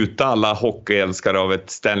fick njuta alla hockeyälskare av ett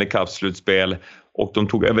Stanley Cup-slutspel. Och de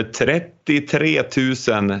tog över 33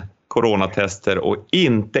 000 coronatester och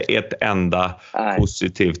inte ett enda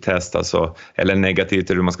positivt test. Alltså, eller negativt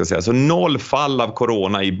eller hur man ska säga. Så 0 fall av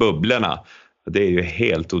corona i bubblorna. Det är ju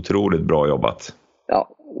helt otroligt bra jobbat. Ja,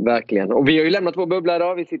 verkligen. Och vi har ju lämnat vår bubbla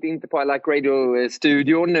idag. Vi sitter inte på I Like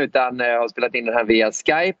Radio-studion utan har spelat in den här via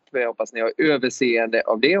Skype. Jag hoppas ni har överseende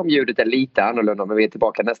av det om ljudet är lite annorlunda, men vi är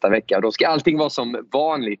tillbaka nästa vecka. Och då ska allting vara som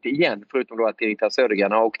vanligt igen, förutom då att direktör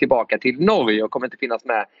Södergren har åkt tillbaka till Norge och kommer inte finnas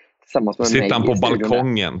med tillsammans med mig. Sitter han på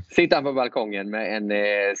balkongen? Sitter han på balkongen med en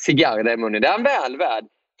cigarr där i munnen. Det är han väl värd.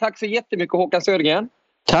 Tack så jättemycket Håkan Södergren.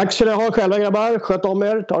 Tack så det ha själva grabbar. Sköt om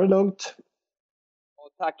er. Ta det lugnt.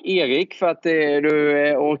 Tack Erik för att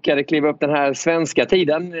du orkade kliva upp den här svenska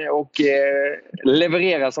tiden och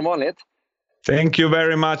leverera som vanligt. Thank you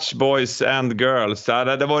very much boys and girls.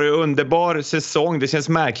 Det var en underbar säsong. Det känns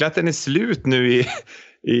märkligt att den är slut nu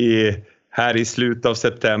här i slutet av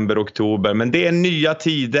september, oktober. Men det är nya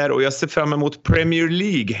tider och jag ser fram emot Premier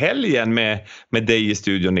League-helgen med dig i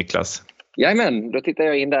studion, Niklas. Jajamän, då tittar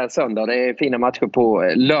jag in där söndag. Det är fina matcher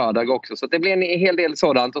på lördag också. Så det blir en hel del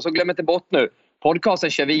sådant. Och så glöm inte bort nu. Podcasten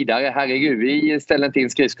kör vidare. Herregud, vi ställer inte in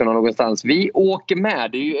skridskorna någonstans. Vi åker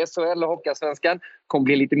med. Det är ju SHL och Hockeyallsvenskan. Kommer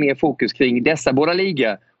bli lite mer fokus kring dessa båda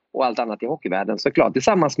ligor. Och allt annat i hockeyvärlden såklart.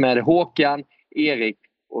 Tillsammans med Håkan, Erik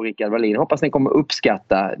och Rickard Wallin. Hoppas ni kommer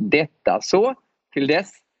uppskatta detta. Så, till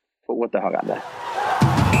dess, på återhörande.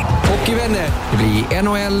 Hockeyvänner, det blir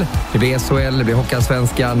NHL, det blir SHL, det blir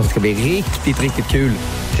Hockeyallsvenskan. Det ska bli riktigt, riktigt kul.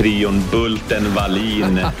 Trion Bulten,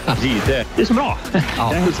 Wallin, Gide. Det är så bra. Ja.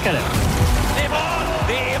 Jag älskar det.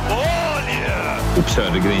 Det är mål ju! Och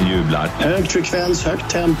Södergren jublar. Hög frekvens,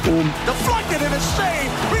 högt tempo. Deflected and a save!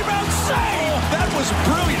 Rebound save! That was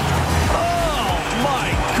brilliant! Oh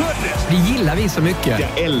my goodness! Det gillar vi så mycket.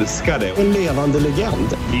 Jag älskar det. En levande legend.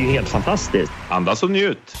 Det är ju helt fantastiskt. Andas och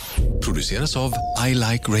njut. Produceras av I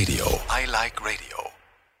Like Radio. I Like Radio.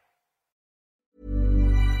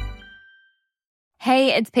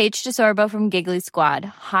 Hey, it's Paige DeSorbo from Giggly Squad.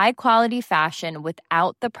 High quality fashion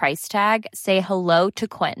without the price tag. Say hello to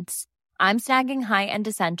Quince. I'm snagging high-end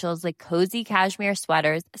essentials like cozy cashmere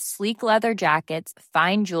sweaters, sleek leather jackets,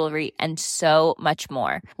 fine jewelry, and so much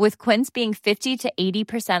more. With Quince being 50 to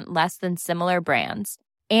 80% less than similar brands.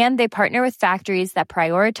 And they partner with factories that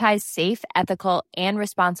prioritize safe, ethical, and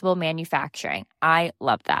responsible manufacturing. I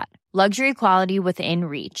love that. Luxury quality within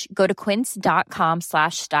reach. Go to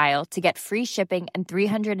quince.com/style to get free shipping and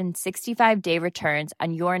 365-day returns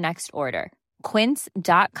on your next order.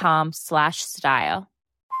 Quince.com/style.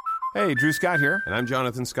 Hey, Drew Scott here, and I'm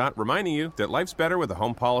Jonathan Scott, reminding you that life's better with a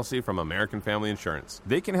home policy from American Family Insurance.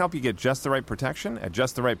 They can help you get just the right protection at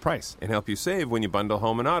just the right price and help you save when you bundle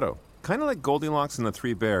home and auto. Kind of like Goldilocks and the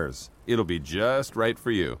Three Bears. It'll be just right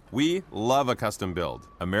for you. We love a custom build.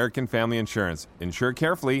 American Family Insurance. Insure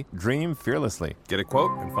carefully, dream fearlessly. Get a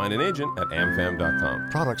quote and find an agent at amfam.com.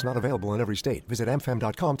 Products not available in every state. Visit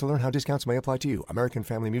amfam.com to learn how discounts may apply to you. American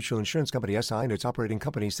Family Mutual Insurance Company SI and its operating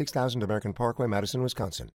company 6000 American Parkway, Madison,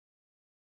 Wisconsin.